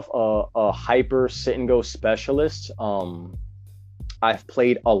myself a hyper sit and go specialist. I've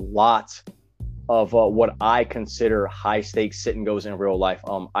played a lot of what I consider high stakes sit and goes in real life.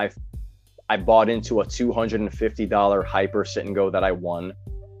 I bought into a $250 hyper sit and go that I won.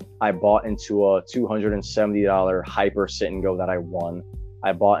 I bought into a $270 hyper sit and go that I won.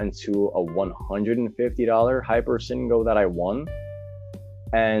 I bought into a $150 hyper sit and go that I won.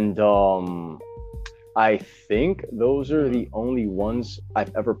 And I think those are the only ones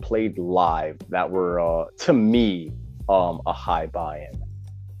I've ever played live that were, to me, a high buy-in.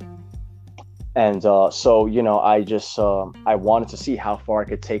 And so, you know, I wanted to see how far I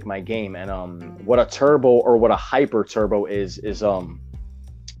could take my game. And what a turbo or what a hyper turbo is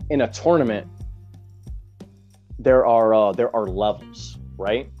in a tournament, there are levels,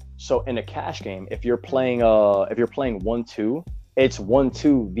 right? So in a cash game, if you're playing 1-2, it's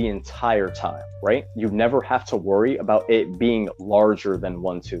 1-2 the entire time, right? You never have to worry about it being larger than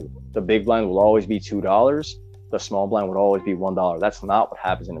 1-2. The big blind will always be $2. The small blind would always be $1. That's not what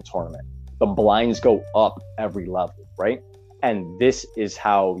happens in a tournament. The blinds go up every level, right? And this is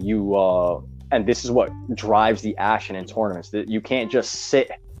how and this is what drives the action in tournaments. That you can't just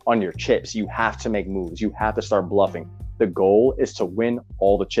sit on your chips. You have to make moves. You have to start bluffing. The goal is to win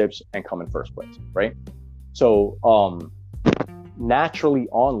all the chips and come in first place, right? So naturally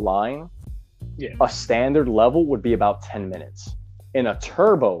online, a standard level would be about 10 minutes. In a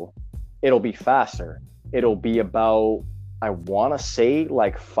turbo, it'll be faster. It'll be about, I want to say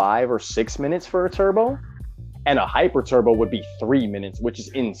like 5 or 6 minutes for a turbo. And a hyper turbo would be 3 minutes, which is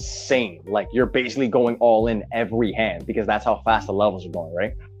insane. Like you're basically going all in every hand because that's how fast the levels are going,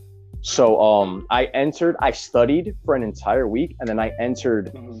 right? So I studied for an entire week and then I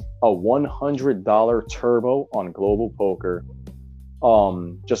entered a $100 turbo on Global Poker.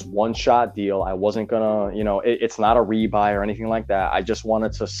 Just one shot deal. I wasn't gonna, you know, it's not a rebuy or anything like that. I just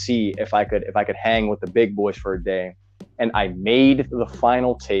wanted to see if I could hang with the big boys for a day. And I made the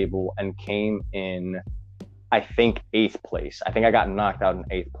final table and came in, I think, 8th place. I think I got knocked out in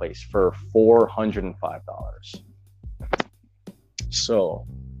 8th place for $405. So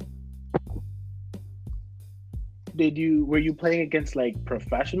were you playing against like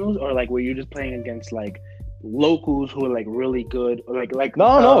professionals or like were you just playing against like locals who are like really good or like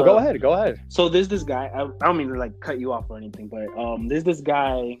no, go ahead. So there's this guy, I don't mean to like cut you off or anything, but there's this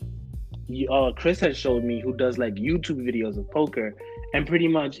guy Chris has showed me who does like YouTube videos of poker, and pretty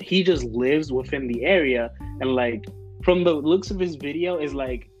much he just lives within the area, and like from the looks of his video is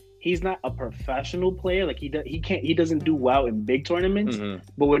like he's not a professional player, like he doesn't do well in big tournaments,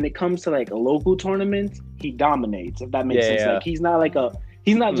 but when it comes to like a local tournament, he dominates, if that makes sense. Like he's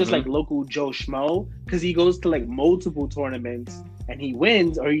not just like local Joe Schmo, because he goes to like multiple tournaments and he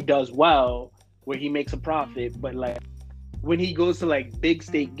wins or he does well where he makes a profit, but like when he goes to like big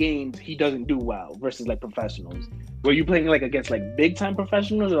stake games, he doesn't do well versus like professionals. Were you playing like against like big time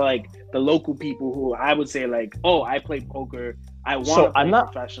professionals or like the local people who I would say like, oh, I play poker, I want to play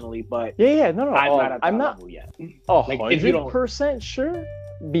professionally, but no, I'm not at that level yet. 100% sure,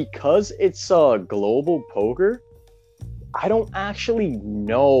 because it's global poker. I don't actually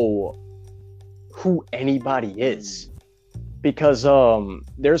know who anybody is, because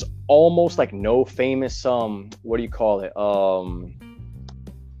there's almost like no famous what do you call it,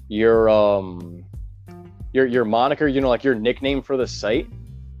 your moniker, you know, like your nickname for the site.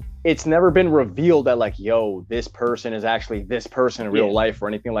 It's never been revealed that like, yo, this person is actually this person in real life or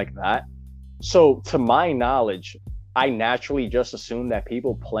anything like that. So to my knowledge, I naturally just assume that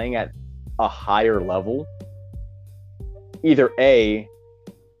people playing at a higher level either A,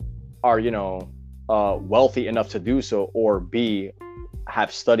 are, you know, wealthy enough to do so, or B,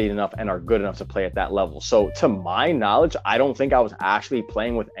 have studied enough and are good enough to play at that level. So to my knowledge, I don't think I was actually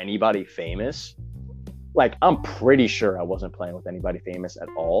playing with anybody famous. Like, I'm pretty sure I wasn't playing with anybody famous at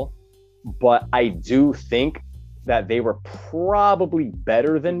all. But I do think that they were probably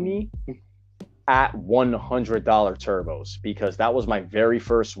better than me at $100 turbos, because that was my very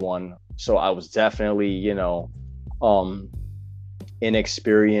first one. So I was definitely, you know,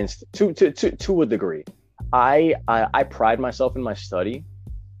 inexperienced to a degree. I pride myself in my study,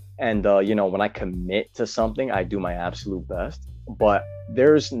 and you know, when I commit to something, I do my absolute best. But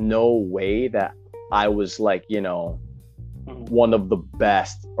there's no way that I was like, one of the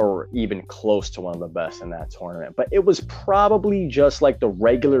best, or even close to one of the best in that tournament. But it was probably just like the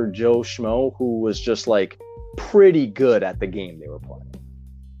regular Joe Schmo who was just like pretty good at the game they were playing.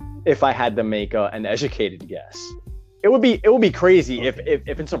 If I had to make an educated guess, it would be crazy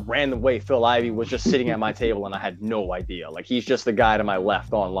if in some random way Phil Ivey was just sitting at my table and I had no idea. Like, he's just the guy to my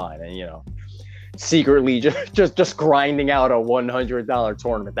left online, and secretly just grinding out a $100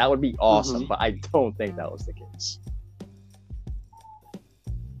 tournament. That would be awesome, but I don't think that was the case.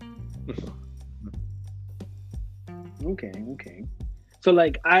 Okay. So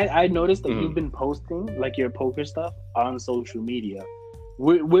like I noticed that you've been posting like your poker stuff on social media.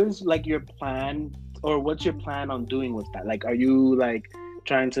 Where's like your plan, or what's your plan on doing with that? Like, are you like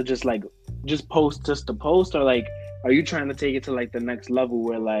trying to just post just to post, or like are you trying to take it to like the next level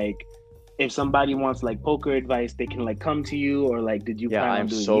where like if somebody wants like poker advice, they can like come to you, or like did you plan on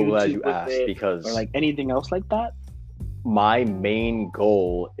doing so YouTube glad you with asked, it, because or like anything else like that? My main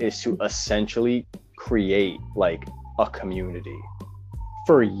goal is to essentially create like a community.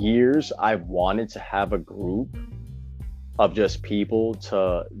 For years, I've wanted to have a group of just people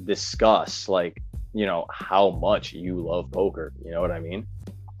to discuss like, how much you love poker. You know what I mean?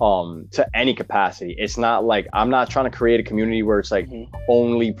 To any capacity. It's not like, I'm not trying to create a community where it's like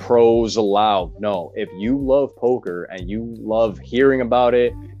only pros allowed. No, if you love poker and you love hearing about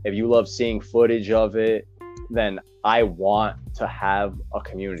it, if you love seeing footage of it, then I want to have a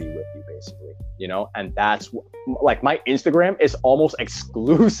community with you, basically, and that's like my Instagram is almost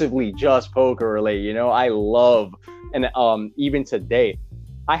exclusively just poker related. I love, and even today,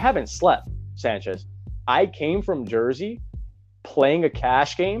 I haven't slept, Sanchez. I came from Jersey playing a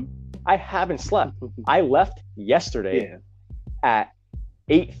cash game. I haven't slept. I left yesterday at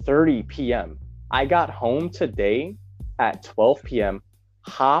 8:30 p.m. I got home today at 12 p.m.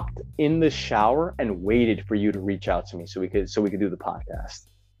 hopped in the shower and waited for you to reach out to me so we could do the podcast.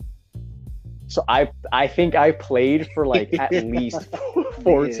 So I think I played for like at least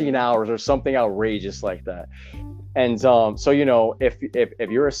 14 hours or something outrageous like that. And so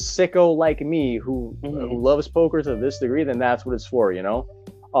if you're a sicko like me who loves poker to this degree, then that's what it's for.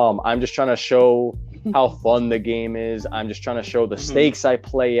 I'm just trying to show how fun the game is. I'm just trying to show the stakes I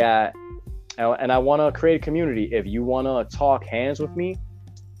play at, and I want to create a community. If you want to talk hands with me,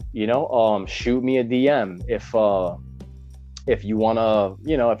 shoot me a DM. If you want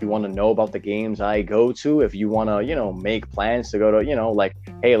to know about the games I go to, if you want to make plans to go to, like,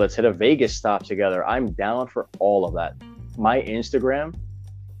 hey, let's hit a Vegas stop together, I'm down for all of that. My Instagram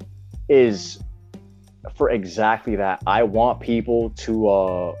is for exactly that. I want people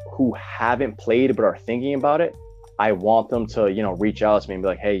to who haven't played but are thinking about it. I want them to reach out to me and be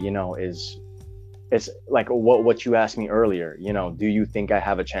like, hey, it's like what you asked me earlier, do you think I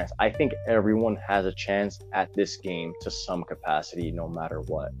have a chance? I think everyone has a chance at this game to some capacity, no matter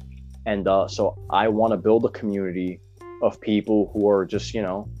what. And so I want to build a community of people who are just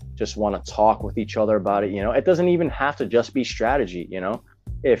want to talk with each other about it. It doesn't even have to just be strategy.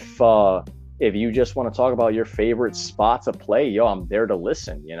 If you just want to talk about your favorite spot to play, I'm there to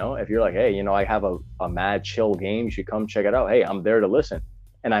listen. If you're like, hey, I have a mad chill game, you should come check it out. Hey, I'm there to listen.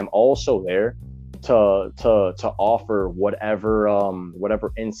 And I'm also there to offer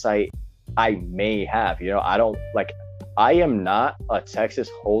whatever insight I may have. I am not a Texas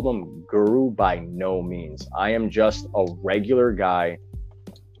Hold'em guru by no means. I am just a regular guy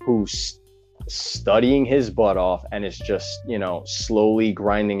who's studying his butt off and is just slowly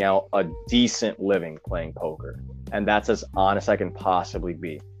grinding out a decent living playing poker, and that's as honest I can possibly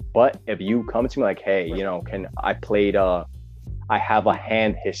be. But if you come to me like, hey, can I played I have a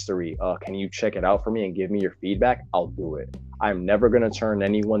hand history. Can you check it out for me and give me your feedback? I'll do it. I'm never going to turn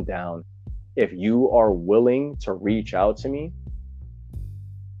anyone down. If you are willing to reach out to me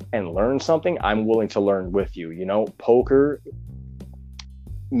and learn something, I'm willing to learn with you. Poker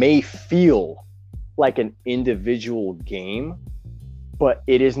may feel like an individual game, but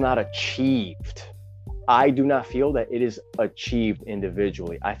it is not achieved. I do not feel that it is achieved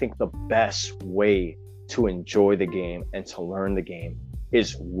individually. I think the best way to enjoy the game and to learn the game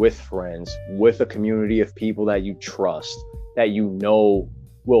is with friends, with a community of people that you trust, that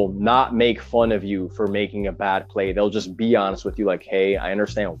will not make fun of you for making a bad play. They'll just be honest with you, like, hey, I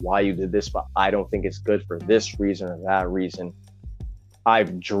understand why you did this, but I don't think it's good for this reason or that reason.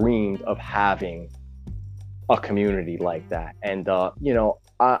 I've dreamed of having a community like that. And I'm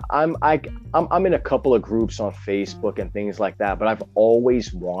in a couple of groups on Facebook and things like that, but I've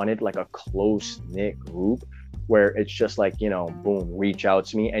always wanted like a close-knit group where it's just like, boom, reach out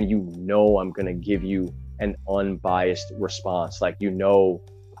to me and I'm going to give you an unbiased response. Like,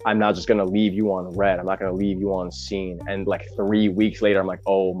 I'm not just gonna leave you on red. I'm not gonna leave you on scene. And like 3 weeks later, I'm like,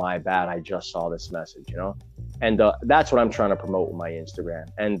 oh my bad, I just saw this message, you know? And that's what I'm trying to promote with my Instagram.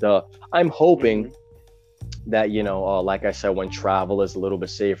 And I'm hoping that, you know, like I said, when travel is a little bit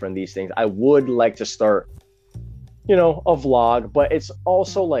safer and these things, I would like to start, you know, a vlog. But it's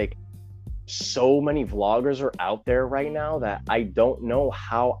also like, so many vloggers are out there right now that I don't know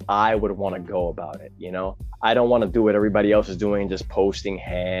how I would want to go about it, you know? I don't want to do what everybody else is doing, just posting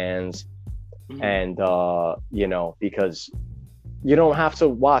hands and you know, because you don't have to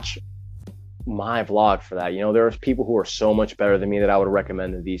watch my vlog for that. You know, there's people who are so much better than me that I would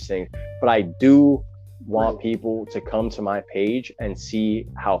recommend these things, but I do want people to come to my page and see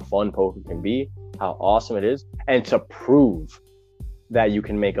how fun poker can be, how awesome it is, and to prove that you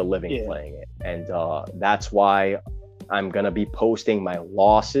can make a living playing it. And that's why I'm gonna be posting my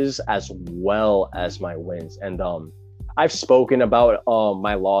losses as well as my wins. And I've spoken about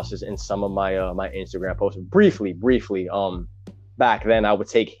my losses in some of my my Instagram posts briefly. Back then I would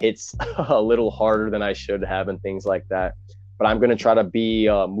take hits a little harder than I should have and things like that. But I'm gonna try to be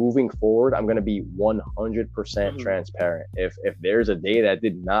moving forward. I'm gonna be 100% transparent. If there's a day that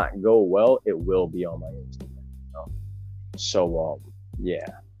did not go well, it will be on my Instagram. You know? So yeah.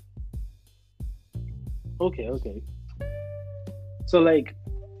 Okay. So like,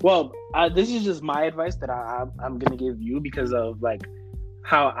 well, this is just my advice that I'm gonna give you because of like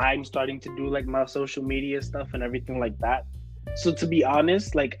how I'm starting to do like my social media stuff and everything like that. So to be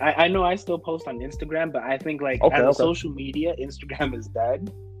honest, like I know I still post on Instagram, but I think like as a social media, Instagram is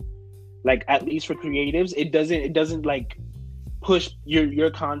dead. Like at least for creatives, it doesn't like push your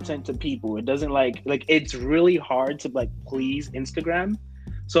content to people. It doesn't like it's really hard to like please Instagram.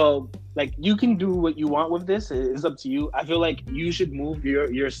 So like you can do what you want with this. It's up to you. I feel like you should move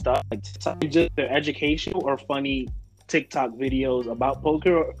your stuff like just educational or funny TikTok videos about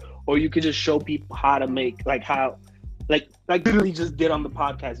poker, or you could just show people how to make like literally just did on the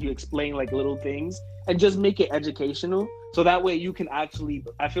podcast. You explain like little things and just make it educational. So that way you can actually,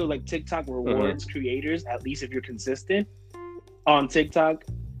 I feel like TikTok rewards creators, at least if you're consistent on TikTok.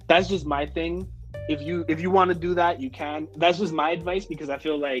 That's just my thing. If you want to do that, you can. That's just my advice, because I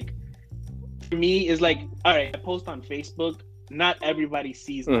feel like for me is like, all right, I post on Facebook, not everybody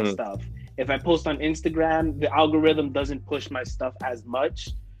sees my stuff. If I post on Instagram, the algorithm doesn't push my stuff as much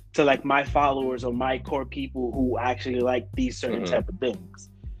to like my followers or my core people who actually like these certain type of things.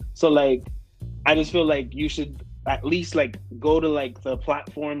 So like, I just feel like you should at least like go to like the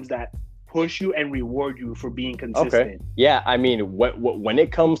platforms that push you and reward you for being consistent. Okay. Yeah, I mean, when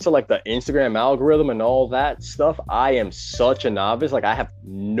it comes to like the Instagram algorithm and all that stuff, I am such a novice. Like I have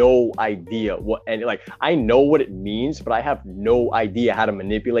no idea what, and like I know what it means, but I have no idea how to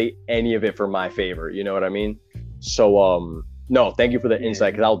manipulate any of it for my favor. You know what I mean? So no, thank you for the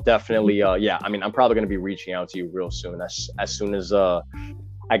insight, because I'll definitely I mean, I'm probably going to be reaching out to you real soon, as soon as I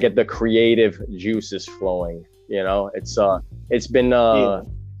get the creative juices flowing. You know, it's been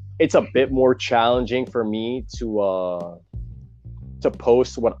it's a bit more challenging for me to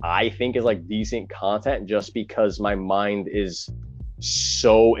post what I think is like decent content, just because my mind is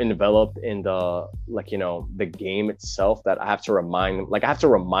so enveloped in the, like, you know, the game itself, that I have to remind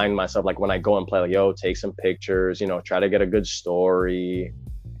myself, like when I go and play, like, yo, take some pictures, you know, try to get a good story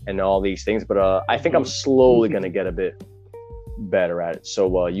and all these things. But I think I'm slowly going to get a bit better at it.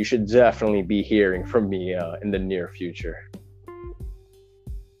 So you should definitely be hearing from me in the near future.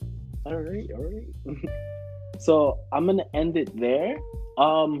 All right. So I'm gonna end it there.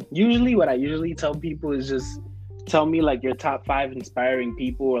 Usually what I usually tell people is just tell me like your top 5 inspiring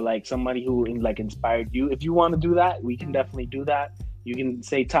people, or like somebody who like inspired you. If you want to do that, we can definitely do that. You can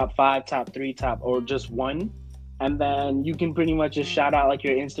say top 5, top 3, or just one, and then you can pretty much just shout out like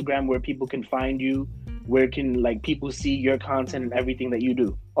your Instagram, where people can find you, where can like people see your content and everything that you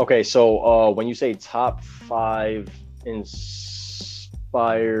do. Okay, so when you say top 5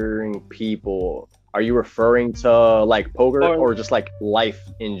 inspiring people, are you referring to like poker or just like life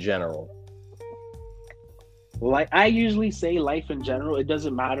in general? Like I usually say life in general. It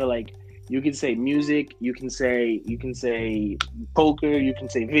doesn't matter. Like you can say music, you can say poker, you can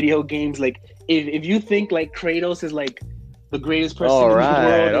say video games. Like if you think like Kratos is like the greatest person in the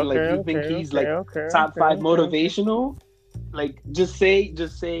world, and like you think he's like top 5 motivational, like just say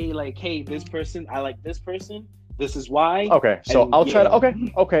like, hey, this person, I like this person. This is why. Okay, so I'll try to.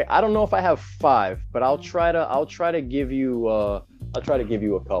 Okay. I don't know if I have 5, but I'll try to give you. I'll try to give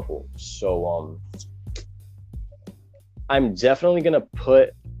you a couple. So I'm definitely gonna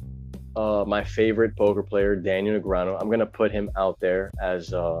put my favorite poker player, Daniel Negreanu. I'm gonna put him out there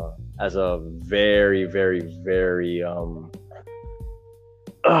as a very, very, very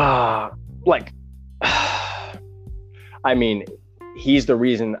like, I mean, he's the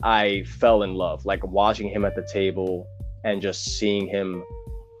reason I fell in love. Like watching him at the table and just seeing him,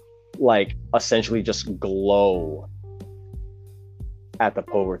 like, essentially just glow at the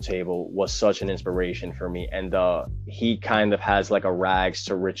poker table was such an inspiration for me. And he kind of has like a rags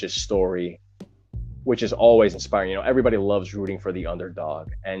to riches story, which is always inspiring. You know, everybody loves rooting for the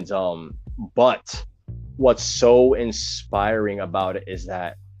underdog. And but what's so inspiring about it is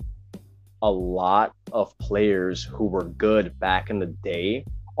that a lot of players who were good back in the day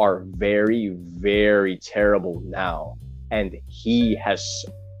are very, very terrible now. And he has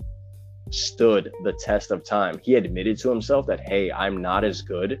stood the test of time. He admitted to himself that, hey, I'm not as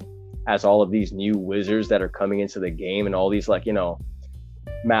good as all of these new wizards that are coming into the game, and all these, like, you know,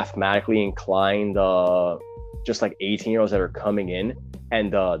 mathematically inclined just like 18-year-olds that are coming in,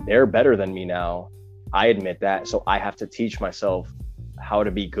 and they're better than me now. I admit that. So I have to teach myself how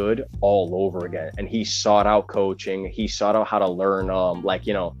to be good all over again. And he sought out coaching. He sought out how to learn like,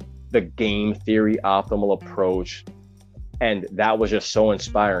 you know, the game theory optimal approach. And that was just so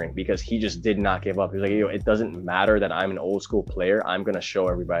inspiring because he just did not give up. He was like, you know, it doesn't matter that I'm an old school player. I'm going to show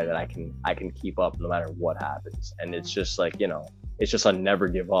everybody that I can keep up no matter what happens. And it's just like, you know, it's just a never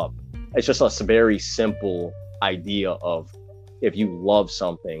give up. It's just a very simple idea of, if you love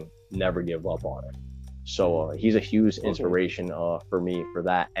something, never give up on it. So he's a huge inspiration for me for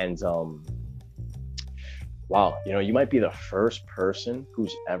that. And wow, you know, you might be the first person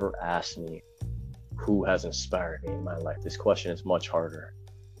who's ever asked me who has inspired me in my life. This question is much harder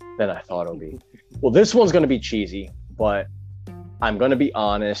than I thought it would be. Well, this one's going to be cheesy, but I'm going to be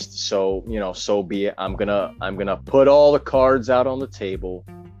honest. So, you know, so be it. I'm going to put all the cards out on the table.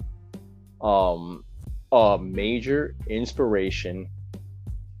 A major inspiration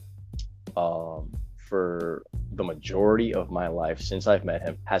for the majority of my life since I've met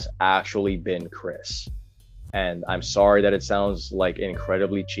him has actually been Chris. And I'm sorry that it sounds like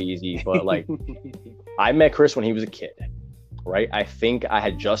incredibly cheesy, but like I met Chris when he was a kid, right? I think I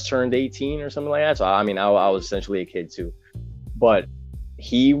had just turned 18 or something like that. So I mean, I was essentially a kid too, but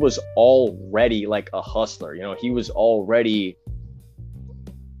he was already like a hustler. You know, he was already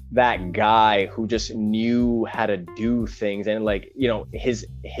that guy who just knew how to do things. And like, you know,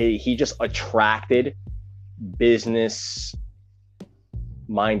 he just attracted business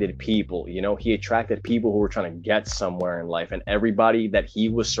minded people. You know, he attracted people who were trying to get somewhere in life, and everybody that he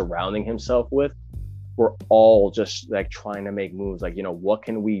was surrounding himself with were all just like trying to make moves. Like, you know, what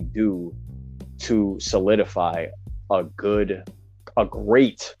can we do to solidify a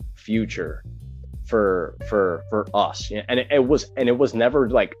great future for us? And it was never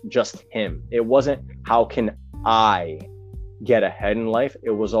like just him. It wasn't how can I get ahead in life.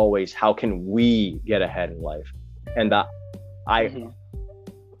 It was always how can we get ahead in life. And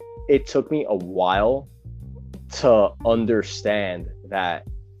it took me a while to understand that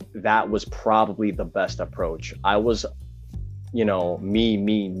was probably the best approach. I was, you know,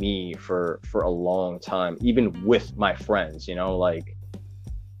 me for a long time, even with my friends, you know, like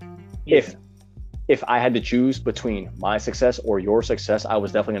if I had to choose between my success or your success, I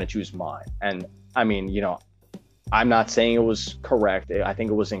was definitely going to choose mine. And I mean, you know, I'm not saying it was correct. I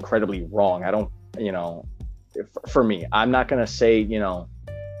think it was incredibly wrong. I don't, you know, for me, I'm not going to say, you know,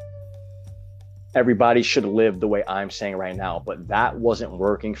 everybody should live the way I'm saying right now, but that wasn't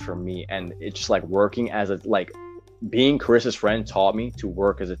working for me. And it's just like working as a, like being Chris's friend taught me to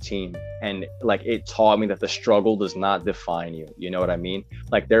work as a team. And like, it taught me that the struggle does not define you. You know what I mean?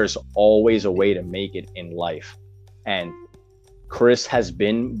 Like there's always a way to make it in life. And Chris has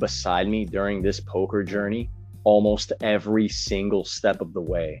been beside me during this poker journey almost every single step of the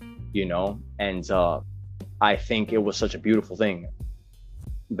way, you know? And I think it was such a beautiful thing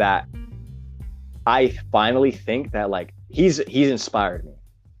that I finally think that like he's inspired me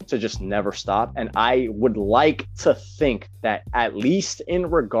to just never stop. And I would like to think that at least in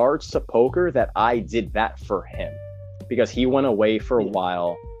regards to poker that I did that for him, because he went away for a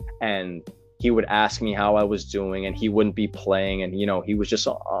while and he would ask me how I was doing and he wouldn't be playing. And, you know, he was just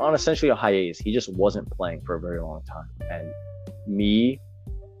on essentially a hiatus. He just wasn't playing for a very long time. And me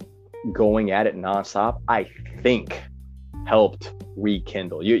going at it nonstop, I think helped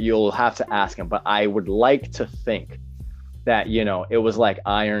rekindle. You'll have to ask him, but I would like to think that, you know, it was like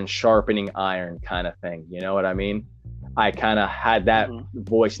iron sharpening iron kind of thing. You know what I mean? I kind of had that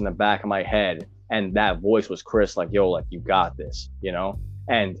voice in the back of my head, and that voice was Chris, like, yo, like, you got this, you know?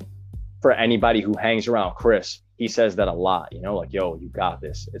 And for anybody who hangs around Chris, he says that a lot, you know, like, yo, you got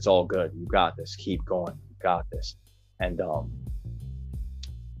this. It's all good. You got this. Keep going. You got this. And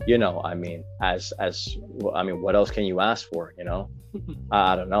you know, I mean, I mean, what else can you ask for? You know,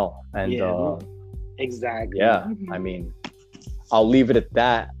 I don't know. And Yeah, exactly. yeah, I mean, I'll leave it at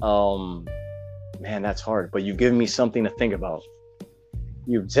that. Man, that's hard, but you've given me something to think about.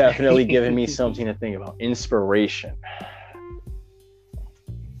 You've definitely given me something to think about. Inspiration.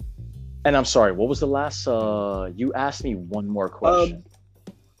 And I'm sorry, what was the last you asked me one more question.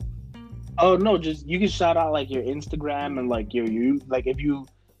 Oh no, just you can shout out like your Instagram and like you like if you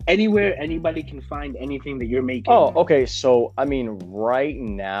anywhere anybody can find anything that you're making. Oh, okay. So, I mean, right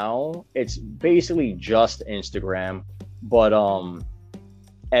now it's basically just Instagram, but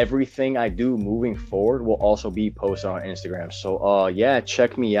everything I do moving forward will also be posted on Instagram. So, yeah,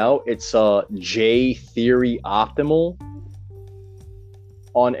 check me out. It's J Theory Optimal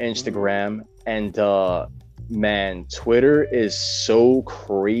on Instagram, and man, Twitter is so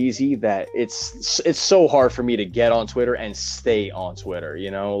crazy that it's so hard for me to get on Twitter and stay on Twitter, you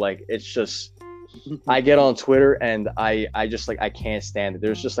know? Like, it's just I get on Twitter and I just like I can't stand it.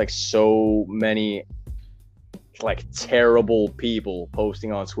 There's just like so many like terrible people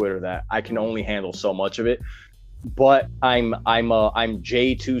posting on Twitter that I can only handle so much of it. But I'm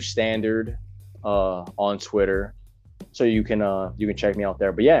J2 Standard on Twitter. So you can check me out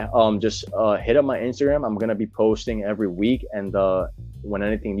there. But yeah, just hit up my Instagram. I'm gonna be posting every week, and when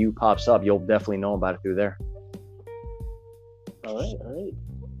anything new pops up, you'll definitely know about it through there. All right.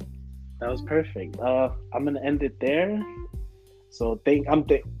 That was perfect. I'm gonna end it there. So thank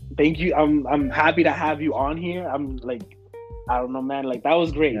you. I'm happy to have you on here. I'm like, I don't know, man. Like that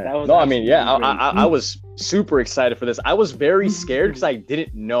was great. Yeah. That was no, I mean, yeah, great. I was super excited for this. I was very scared because I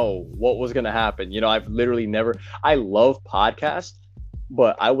didn't know what was gonna happen. You know, I've literally never. I love podcasts,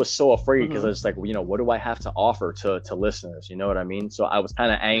 but I was so afraid because it's like, you know, what do I have to offer to listeners? You know what I mean? So I was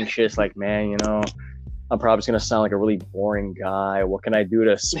kind of anxious, like, man, you know, I'm probably just gonna sound like a really boring guy. What can I do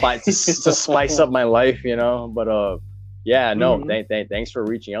to spice up my life? You know, but yeah, no, thanks for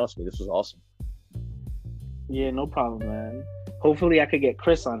reaching out to me. This was awesome. Yeah, no problem, man. Hopefully I could get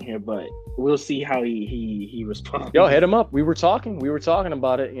Chris on here, but we'll see how he responds. Yo, hit him up. We were talking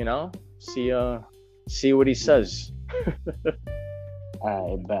about it, you know. See what he says.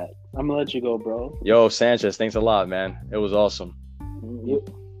 I bet. I'm gonna let you go, bro. Yo, Sanchez, thanks a lot, man. It was awesome.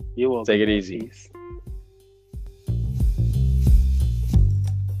 You're welcome. Take it easy. Peace.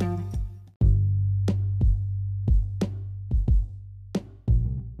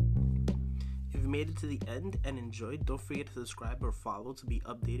 Made it to the end and enjoyed, don't forget to subscribe or follow to be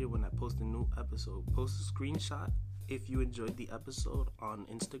updated when I post a new episode. Post a screenshot if you enjoyed the episode on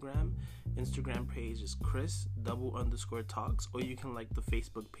Instagram. Instagram page is Chris_talks, or you can like the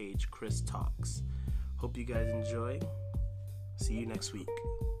Facebook page Chris Talks. Hope you guys enjoy. See you next week.